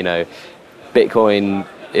 that Bitcoin,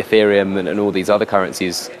 Ethereum and all these other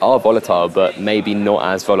currencies are volatile, but maybe not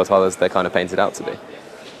as volatile as they're kind of painted out to be?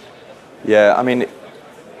 Yeah, I mean,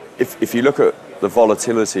 if you look at the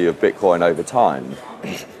volatility of Bitcoin over time,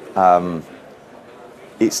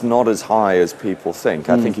 it's not as high as people think.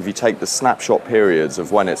 I think if you take the snapshot periods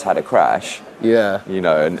of when it's had a crash,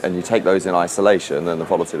 and you take those in isolation, then the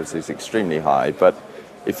volatility is extremely high. But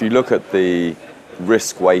if you look at the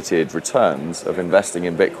risk-weighted returns of investing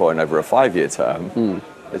in Bitcoin over a 5-year term,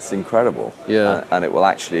 it's incredible. Yeah. And it will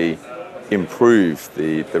actually improve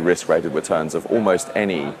the risk-weighted returns of almost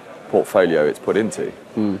any portfolio it's put into.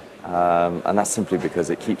 And that's simply because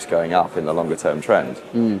it keeps going up in the longer-term trend.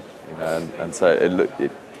 And so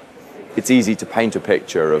it's easy to paint a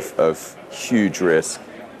picture of huge risk,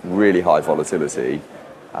 really high volatility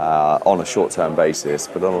on a short-term basis,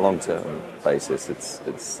 but on a long-term basis,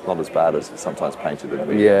 it's not as bad as it's sometimes painted in the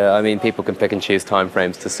media. Yeah, I mean, people can pick and choose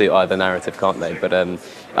timeframes to suit either narrative, can't they? But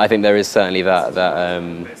I think there is certainly that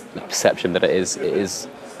perception that it is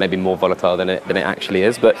maybe more volatile than it actually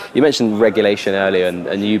is. But you mentioned regulation earlier,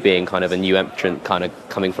 and you being kind of a new entrant, kind of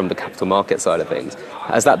coming from the capital market side of things.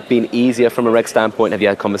 Has that been easier from a reg standpoint? Have you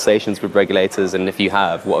had conversations with regulators? And if you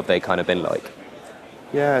have, what have they kind of been like?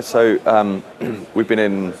 Yeah, so we've been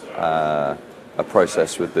in a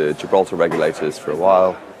process with the Gibraltar regulators for a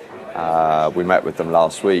while. We met with them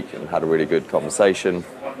last week and had a really good conversation.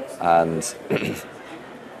 And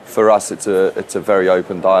for us, it's a very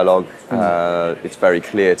open dialogue. It's very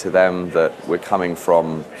clear to them that we're coming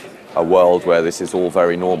from a world where this is all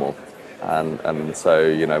very normal. And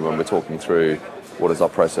so, when we're talking through what is our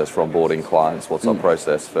process for onboarding clients, what's our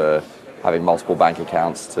process for having multiple bank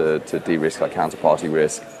accounts to de-risk our counterparty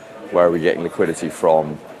risk, where are we getting liquidity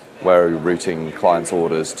from, where are we routing clients'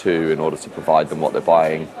 orders to in order to provide them what they're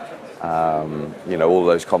buying. All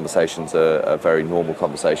those conversations are very normal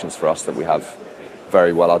conversations for us that we have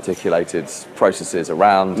very well articulated processes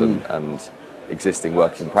around and existing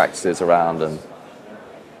working practices around. And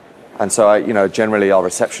And so, generally our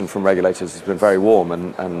reception from regulators has been very warm,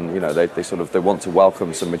 and they want to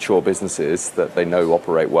welcome some mature businesses that they know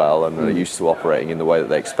operate well and are used to operating in the way that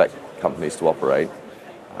they expect companies to operate.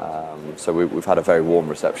 So we've had a very warm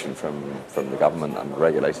reception from the government and the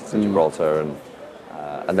regulators in Gibraltar,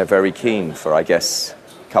 and they're very keen for, I guess,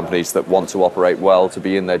 companies that want to operate well to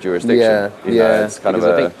be in their jurisdiction. It's kind of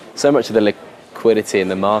I think so much of the liquidity in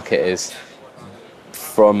the market is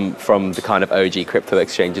from the kind of OG crypto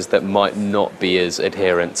exchanges that might not be as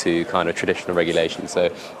adherent to kind of traditional regulation.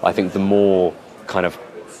 So I think the more kind of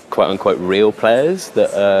quote unquote real players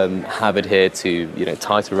that have adhered to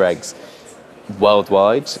tighter regs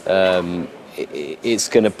worldwide, it's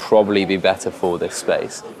going to probably be better for this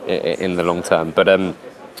space in the long term. But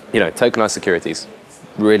tokenized securities,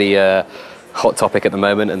 really hot topic at the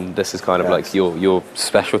moment, and this is kind of like your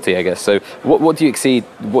specialty, I guess. So what do you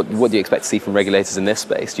expect to see from regulators in this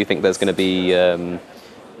space? Do you think there's going to be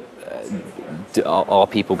are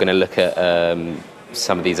people going to look at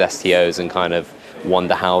some of these STOs and kind of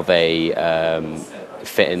wonder how they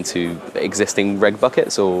fit into existing reg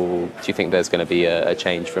buckets, or do you think there's going to be a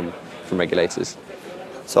change from regulators?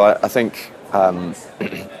 So I think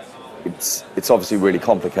it's obviously really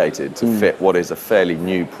complicated to fit what is a fairly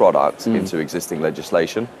new product into existing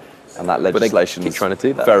legislation, and that legislation is trying to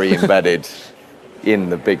do that. Very embedded in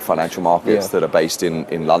the big financial markets that are based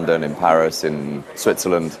in London, in Paris, in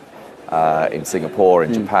Switzerland, in Singapore,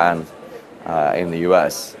 in Japan, in the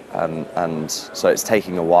US. And so it's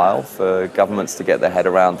taking a while for governments to get their head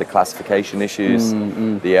around the classification issues,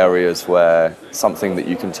 the areas where something that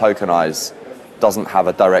you can tokenize doesn't have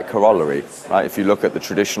a direct corollary, right? If you look at the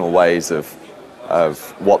traditional ways of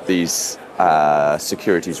what these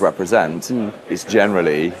securities represent, it's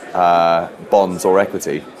generally bonds or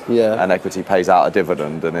equity. And equity pays out a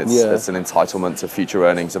dividend, and it's an entitlement to future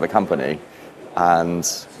earnings of a company. And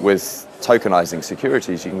with tokenizing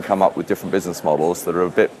securities, you can come up with different business models that are a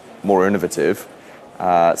bit more innovative,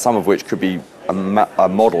 some of which could be a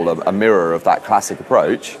model, a mirror of that classic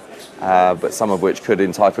approach, but some of which could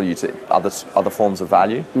entitle you to other forms of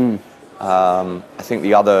value. I think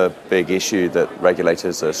the other big issue that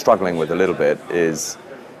regulators are struggling with a little bit is,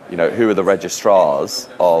 who are the registrars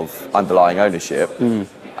of underlying ownership,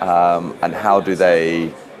 and how do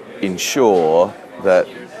they ensure that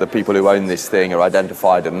the people who own this thing are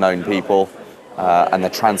identified and known people, and the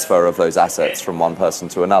transfer of those assets from one person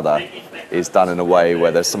to another is done in a way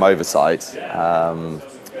where there's some oversight.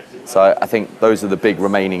 So I think those are the big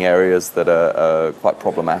remaining areas that are quite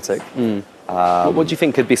problematic. What do you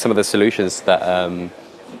think could be some of the solutions that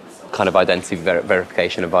kind of identity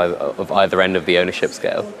verification of either end of the ownership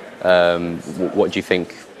scale? What do you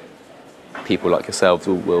think people like yourselves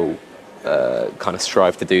will kind of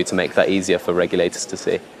strive to do to make that easier for regulators to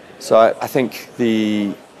see? So I think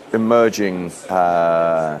the emerging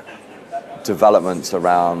developments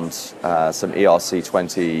around some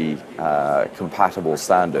ERC20 compatible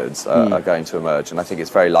standards are going to emerge, and I think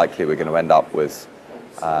it's very likely we're going to end up with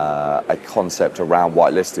a concept around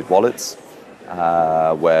whitelisted wallets,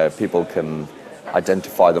 where people can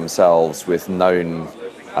identify themselves with known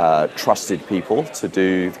trusted people to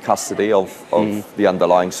do the custody of the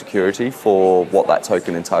underlying security for what that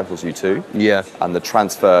token entitles you to. And the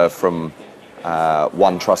transfer from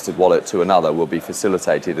one trusted wallet to another will be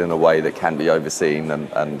facilitated in a way that can be overseen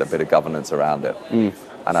and a bit of governance around it.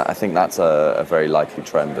 And I think that's a very likely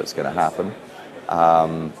trend that's going to happen.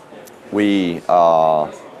 We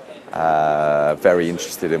are very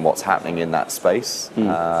interested in what's happening in that space.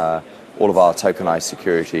 All of our tokenized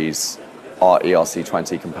securities are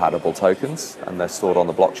ERC20 compatible tokens, and they're stored on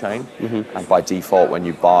the blockchain. And by default, when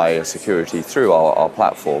you buy a security through our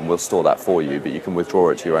platform, we'll store that for you, but you can withdraw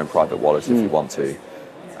it to your own private wallet if you want to.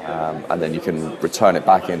 And then you can return it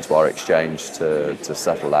back into our exchange to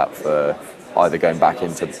settle that for either going back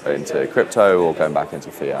into crypto or going back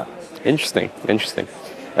into fiat. Interesting.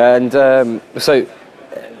 And so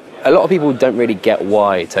a lot of people don't really get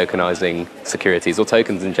why tokenizing securities or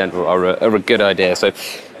tokens in general are a good idea. So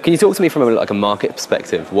can you talk to me from a market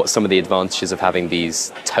perspective, what some of the advantages of having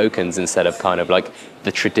these tokens instead of kind of like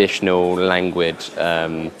the traditional languid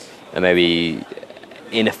and maybe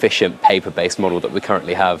inefficient paper-based model that we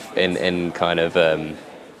currently have in kind of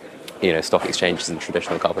stock exchanges and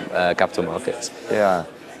traditional capital markets? Yeah.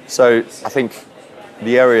 So I think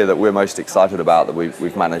the area that we're most excited about that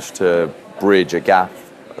we've managed to bridge a gap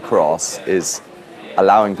across is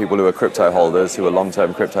allowing people who are crypto holders, who are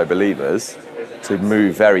long-term crypto believers, to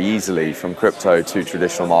move very easily from crypto to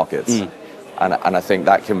traditional markets. And I think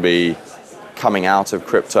that can be coming out of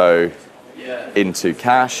crypto into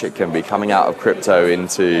cash. It can be coming out of crypto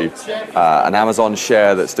into an Amazon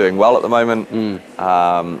share that's doing well at the moment.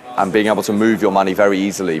 And being able to move your money very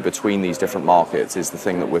easily between these different markets is the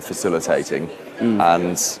thing that we're facilitating.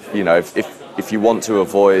 And, you know, if you want to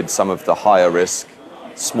avoid some of the higher risk,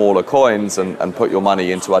 smaller coins and put your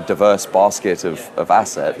money into a diverse basket of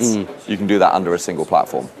assets, you can do that under a single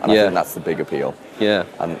platform. And I think that's the big appeal. Yeah.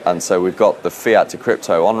 And so we've got the fiat to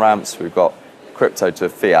crypto on-ramps, we've got crypto to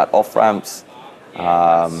fiat off-ramps,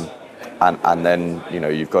 and then, you know,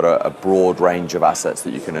 you've got a broad range of assets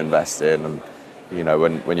that you can invest in. And, you know,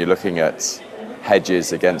 when you're looking at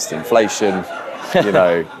hedges against inflation, you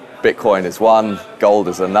know, Bitcoin is one, gold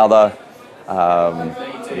is another,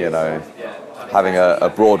 you know, having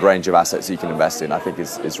a broad range of assets you can invest in, I think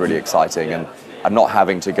is really exciting, and not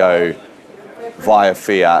having to go via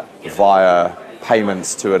fiat, via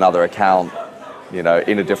payments to another account, you know,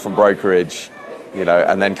 in a different brokerage, you know,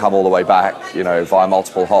 and then come all the way back, you know, via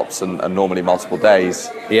multiple hops and normally multiple days.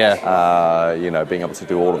 Yeah. You know, being able to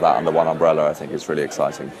do all of that under one umbrella, I think is really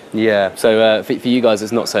exciting. Yeah. So for you guys,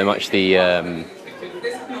 it's not so much the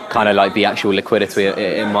kind of like the actual liquidity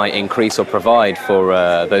it might increase or provide for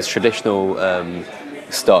those traditional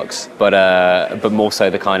stocks, but more so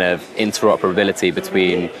the kind of interoperability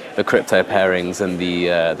between the crypto pairings and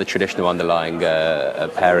the traditional underlying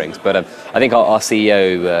pairings. But I think our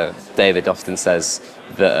CEO David often says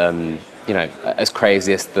that you know, as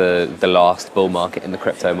crazy as the last bull market in the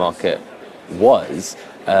crypto market was,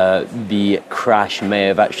 the crash may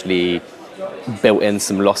have actually built in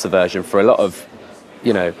some loss aversion for a lot of,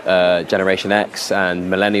 you know, Generation X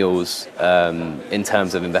and millennials in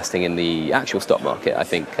terms of investing in the actual stock market. I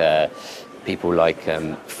think people like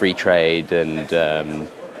Free Trade and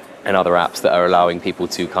other apps that are allowing people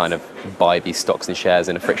to kind of buy these stocks and shares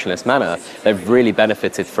in a frictionless manner, they've really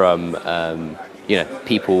benefited from you know,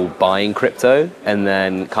 people buying crypto and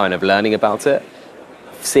then kind of learning about it,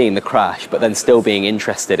 seeing the crash, but then still being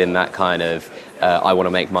interested in that kind of I want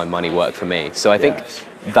to make my money work for me. So I think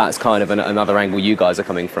that's kind of another angle you guys are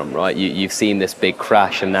coming from, right? You've seen this big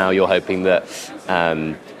crash, and now you're hoping that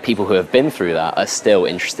people who have been through that are still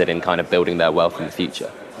interested in kind of building their wealth in the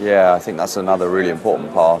future. Yeah, I think that's another really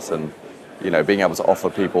important part, and, you know, being able to offer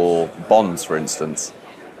people bonds, for instance,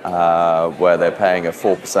 where they're paying a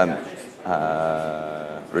 4%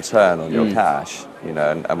 return on your cash, you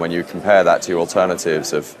know, and when you compare that to your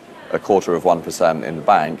alternatives of 0.25% in the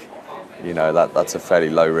bank, you know, that's a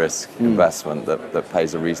fairly low risk investment that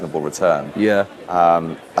pays a reasonable return. Yeah.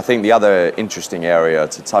 I think the other interesting area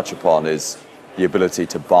to touch upon is the ability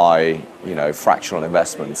to buy, you know, fractional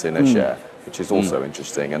investments in a share, which is also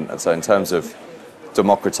interesting. And so in terms of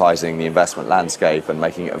democratizing the investment landscape and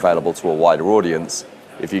making it available to a wider audience,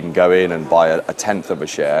 if you can go in and buy a tenth of a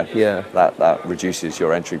share, that reduces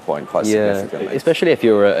your entry point quite significantly. Especially if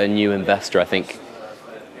you're a new investor. I think,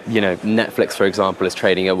 you know, Netflix, for example, is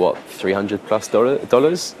trading at what,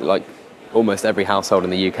 $300+ like almost every household in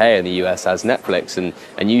the UK and the US has Netflix,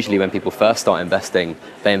 and usually when people first start investing,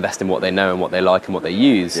 they invest in what they know and what they like and what they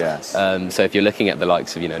use. Yes. So if you're looking at the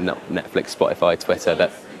likes of, you know, Netflix, Spotify, Twitter,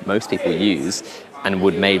 that most people use and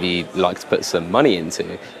would maybe like to put some money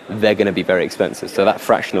into, they're going to be very expensive. So that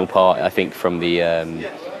fractional part, I think, from the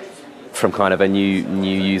from kind of a new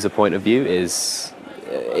user point of view,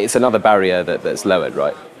 it's another barrier that's lowered,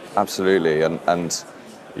 right? Absolutely, and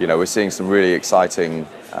you know, we're seeing some really exciting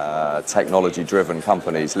technology-driven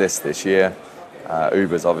companies list this year.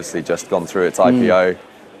 Uber's obviously just gone through its IPO.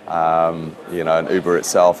 You know, and Uber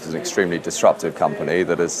itself is an extremely disruptive company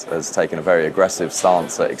that has taken a very aggressive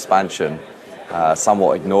stance at expansion,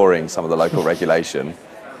 somewhat ignoring some of the local regulation.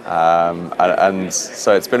 And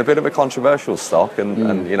so it's been a bit of a controversial stock,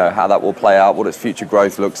 and you know, how that will play out, what its future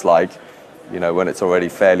growth looks like, you know, when it's already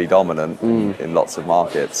fairly dominant in lots of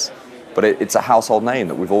markets. But it's a household name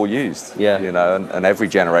that we've all used, you know, and every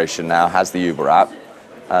generation now has the Uber app,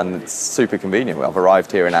 and it's super convenient. Well, I've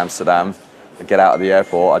arrived here in Amsterdam, I get out of the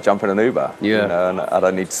airport, I jump in an Uber, you know, and I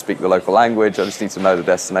don't need to speak the local language, I just need to know the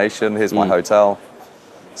destination, here's my hotel.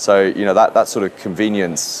 So, you know, that sort of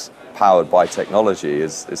convenience powered by technology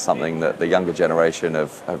is something that the younger generation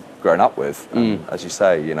have grown up with, as you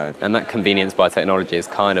say, you know. And that convenience by technology is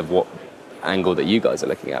kind of what angle that you guys are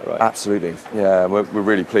looking at, right? Absolutely, yeah. We're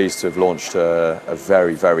really pleased to have launched a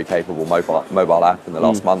very, very capable mobile app in the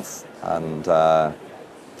last month, and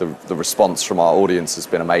the response from our audience has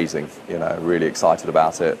been amazing. You know, really excited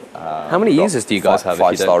about it. How many users do you guys have?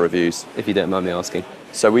 5-star reviews. If you don't mind me asking.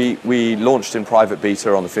 So we launched in private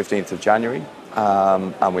beta on the 15th of January,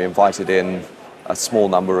 and we invited in a small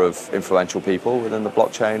number of influential people within the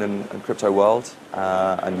blockchain and crypto world,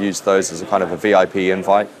 and used those as a kind of a VIP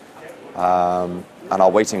invite. And our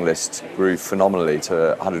waiting list grew phenomenally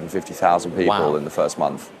to 150,000 people Wow. in the first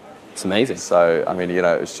month. It's amazing. So, I mean, it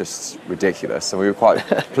was just ridiculous. And we were quite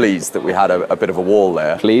pleased that we had a bit of a wall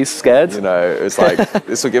there. Please, scared? It was like,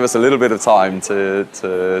 this will give us a little bit of time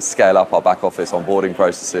to scale up our back office onboarding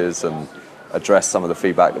processes and address some of the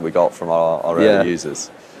feedback that we got from our early users.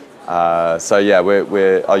 Our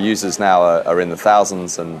users now are in the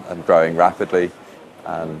thousands and growing rapidly,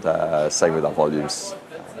 and same with our volumes.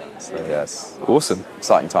 So yes, Awesome.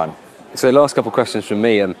 exciting time. So last couple of questions from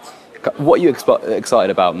me. What are you excited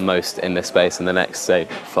about most in this space in the next, say,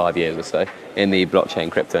 5 years or so in the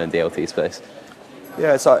blockchain, crypto and DLT space?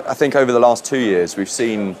 Yeah, so I think over the last 2 years, we've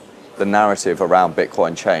seen the narrative around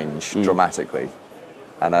Bitcoin change dramatically.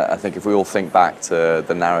 And I think if we all think back to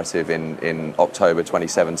the narrative in October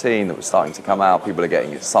 2017 that was starting to come out, people are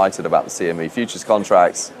getting excited about the CME futures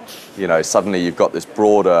contracts. Suddenly you've got this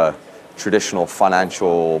broader traditional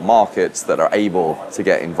financial markets that are able to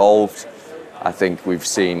get involved. I think we've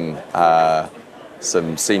seen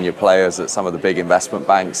some senior players at some of the big investment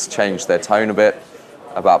banks change their tone a bit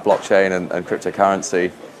about blockchain and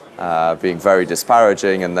cryptocurrency, being very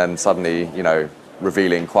disparaging, and then suddenly,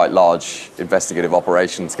 revealing quite large investigative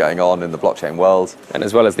operations going on in the blockchain world. And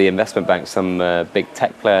as well as the investment banks, some big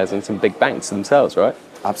tech players and some big banks themselves, right?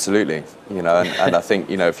 Absolutely. And I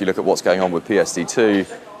think, if you look at what's going on with PSD2,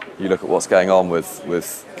 you look at what's going on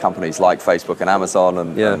with companies like Facebook and Amazon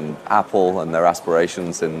and Apple and their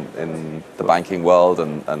aspirations in the banking world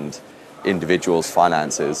and individuals'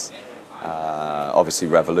 finances. Obviously,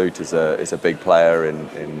 Revolut is a big player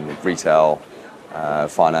in retail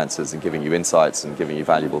finances and giving you insights and giving you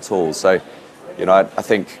valuable tools. So, I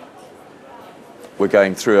think we're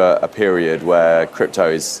going through a period where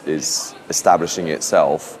crypto is establishing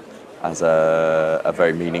itself as a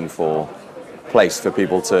very meaningful place for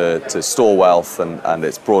people to store wealth, and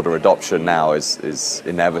its broader adoption now is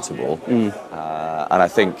inevitable. And I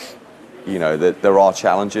think, that there are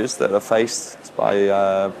challenges that are faced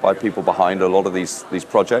by people behind a lot of these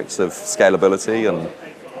projects of scalability and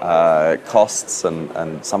costs,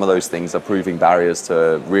 and some of those things are proving barriers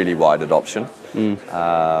to really wide adoption.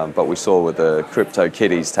 But we saw with the crypto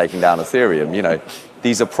kiddies taking down Ethereum,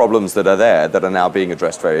 these are problems that are there that are now being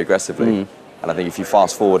addressed very aggressively. And I think if you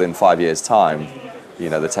fast forward in 5 years' time,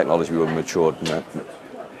 the technology will have matured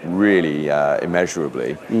really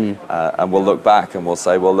immeasurably. And we'll look back and we'll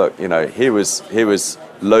say, well, look, here was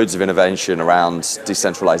loads of innovation around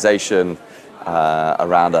decentralization,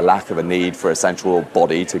 around a lack of a need for a central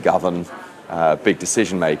body to govern big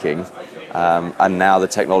decision making. And now the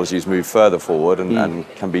technology has moved further forward and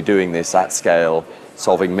can be doing this at scale,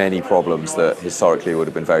 solving many problems that historically would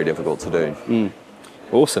have been very difficult to do.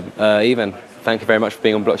 Awesome. Evan, thank you very much for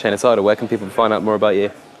being on Blockchain Insider. Where can people find out more about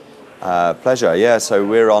you? Pleasure. Yeah, so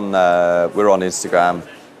we're on Instagram,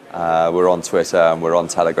 we're on Twitter, and we're on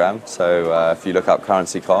Telegram. So if you look up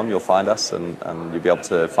Currency.com, you'll find us, and you'll be able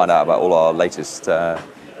to find out about all our latest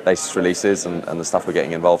releases and the stuff we're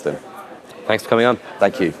getting involved in. Thanks for coming on.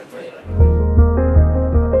 Thank you.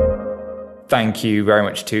 Thank you very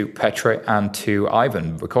much to Petri and to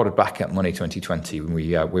Ivan. Recorded back at Money 2020 when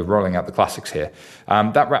we're rolling out the classics here.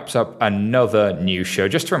 That wraps up another news show.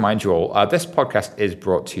 Just to remind you all, this podcast is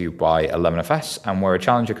brought to you by 11FS, and we're a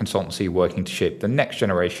challenger consultancy working to shape the next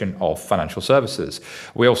generation of financial services.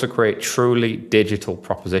 We also create truly digital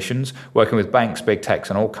propositions, working with banks, big techs,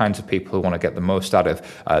 and all kinds of people who want to get the most out of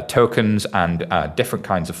tokens and different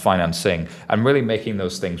kinds of financing, and really making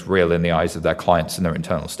those things real in the eyes of their clients and their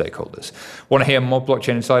internal stakeholders. Want to hear more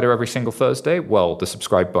Blockchain Insider every single Thursday? Well, the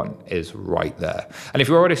subscribe button is right there. And if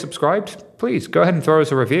you're already subscribed, please go ahead and throw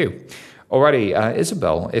us a review. Alrighty,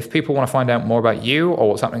 Isabel, if people want to find out more about you or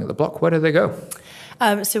what's happening at The Block, where do they go?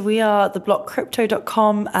 So we are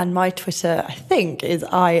theblockcrypto.com, and my Twitter, I think, is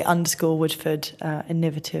I_Woodford,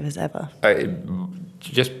 innovative as ever.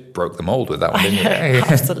 You just broke the mold with that one, didn't you?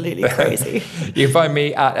 Absolutely crazy. You can find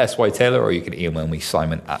me at SY Taylor, or you can email me,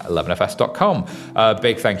 simon@11fs.com.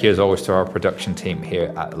 Big thank you, as always, to our production team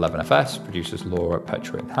here at 11FS, producers Laura,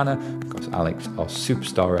 Petra, and Hannah. Of course, Alex, our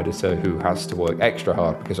superstar editor, who has to work extra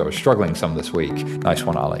hard because I was struggling some this week. Nice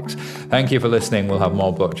one, Alex. Thank you for listening. We'll have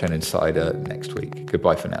more Blockchain Insider next week.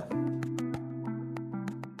 Goodbye for now.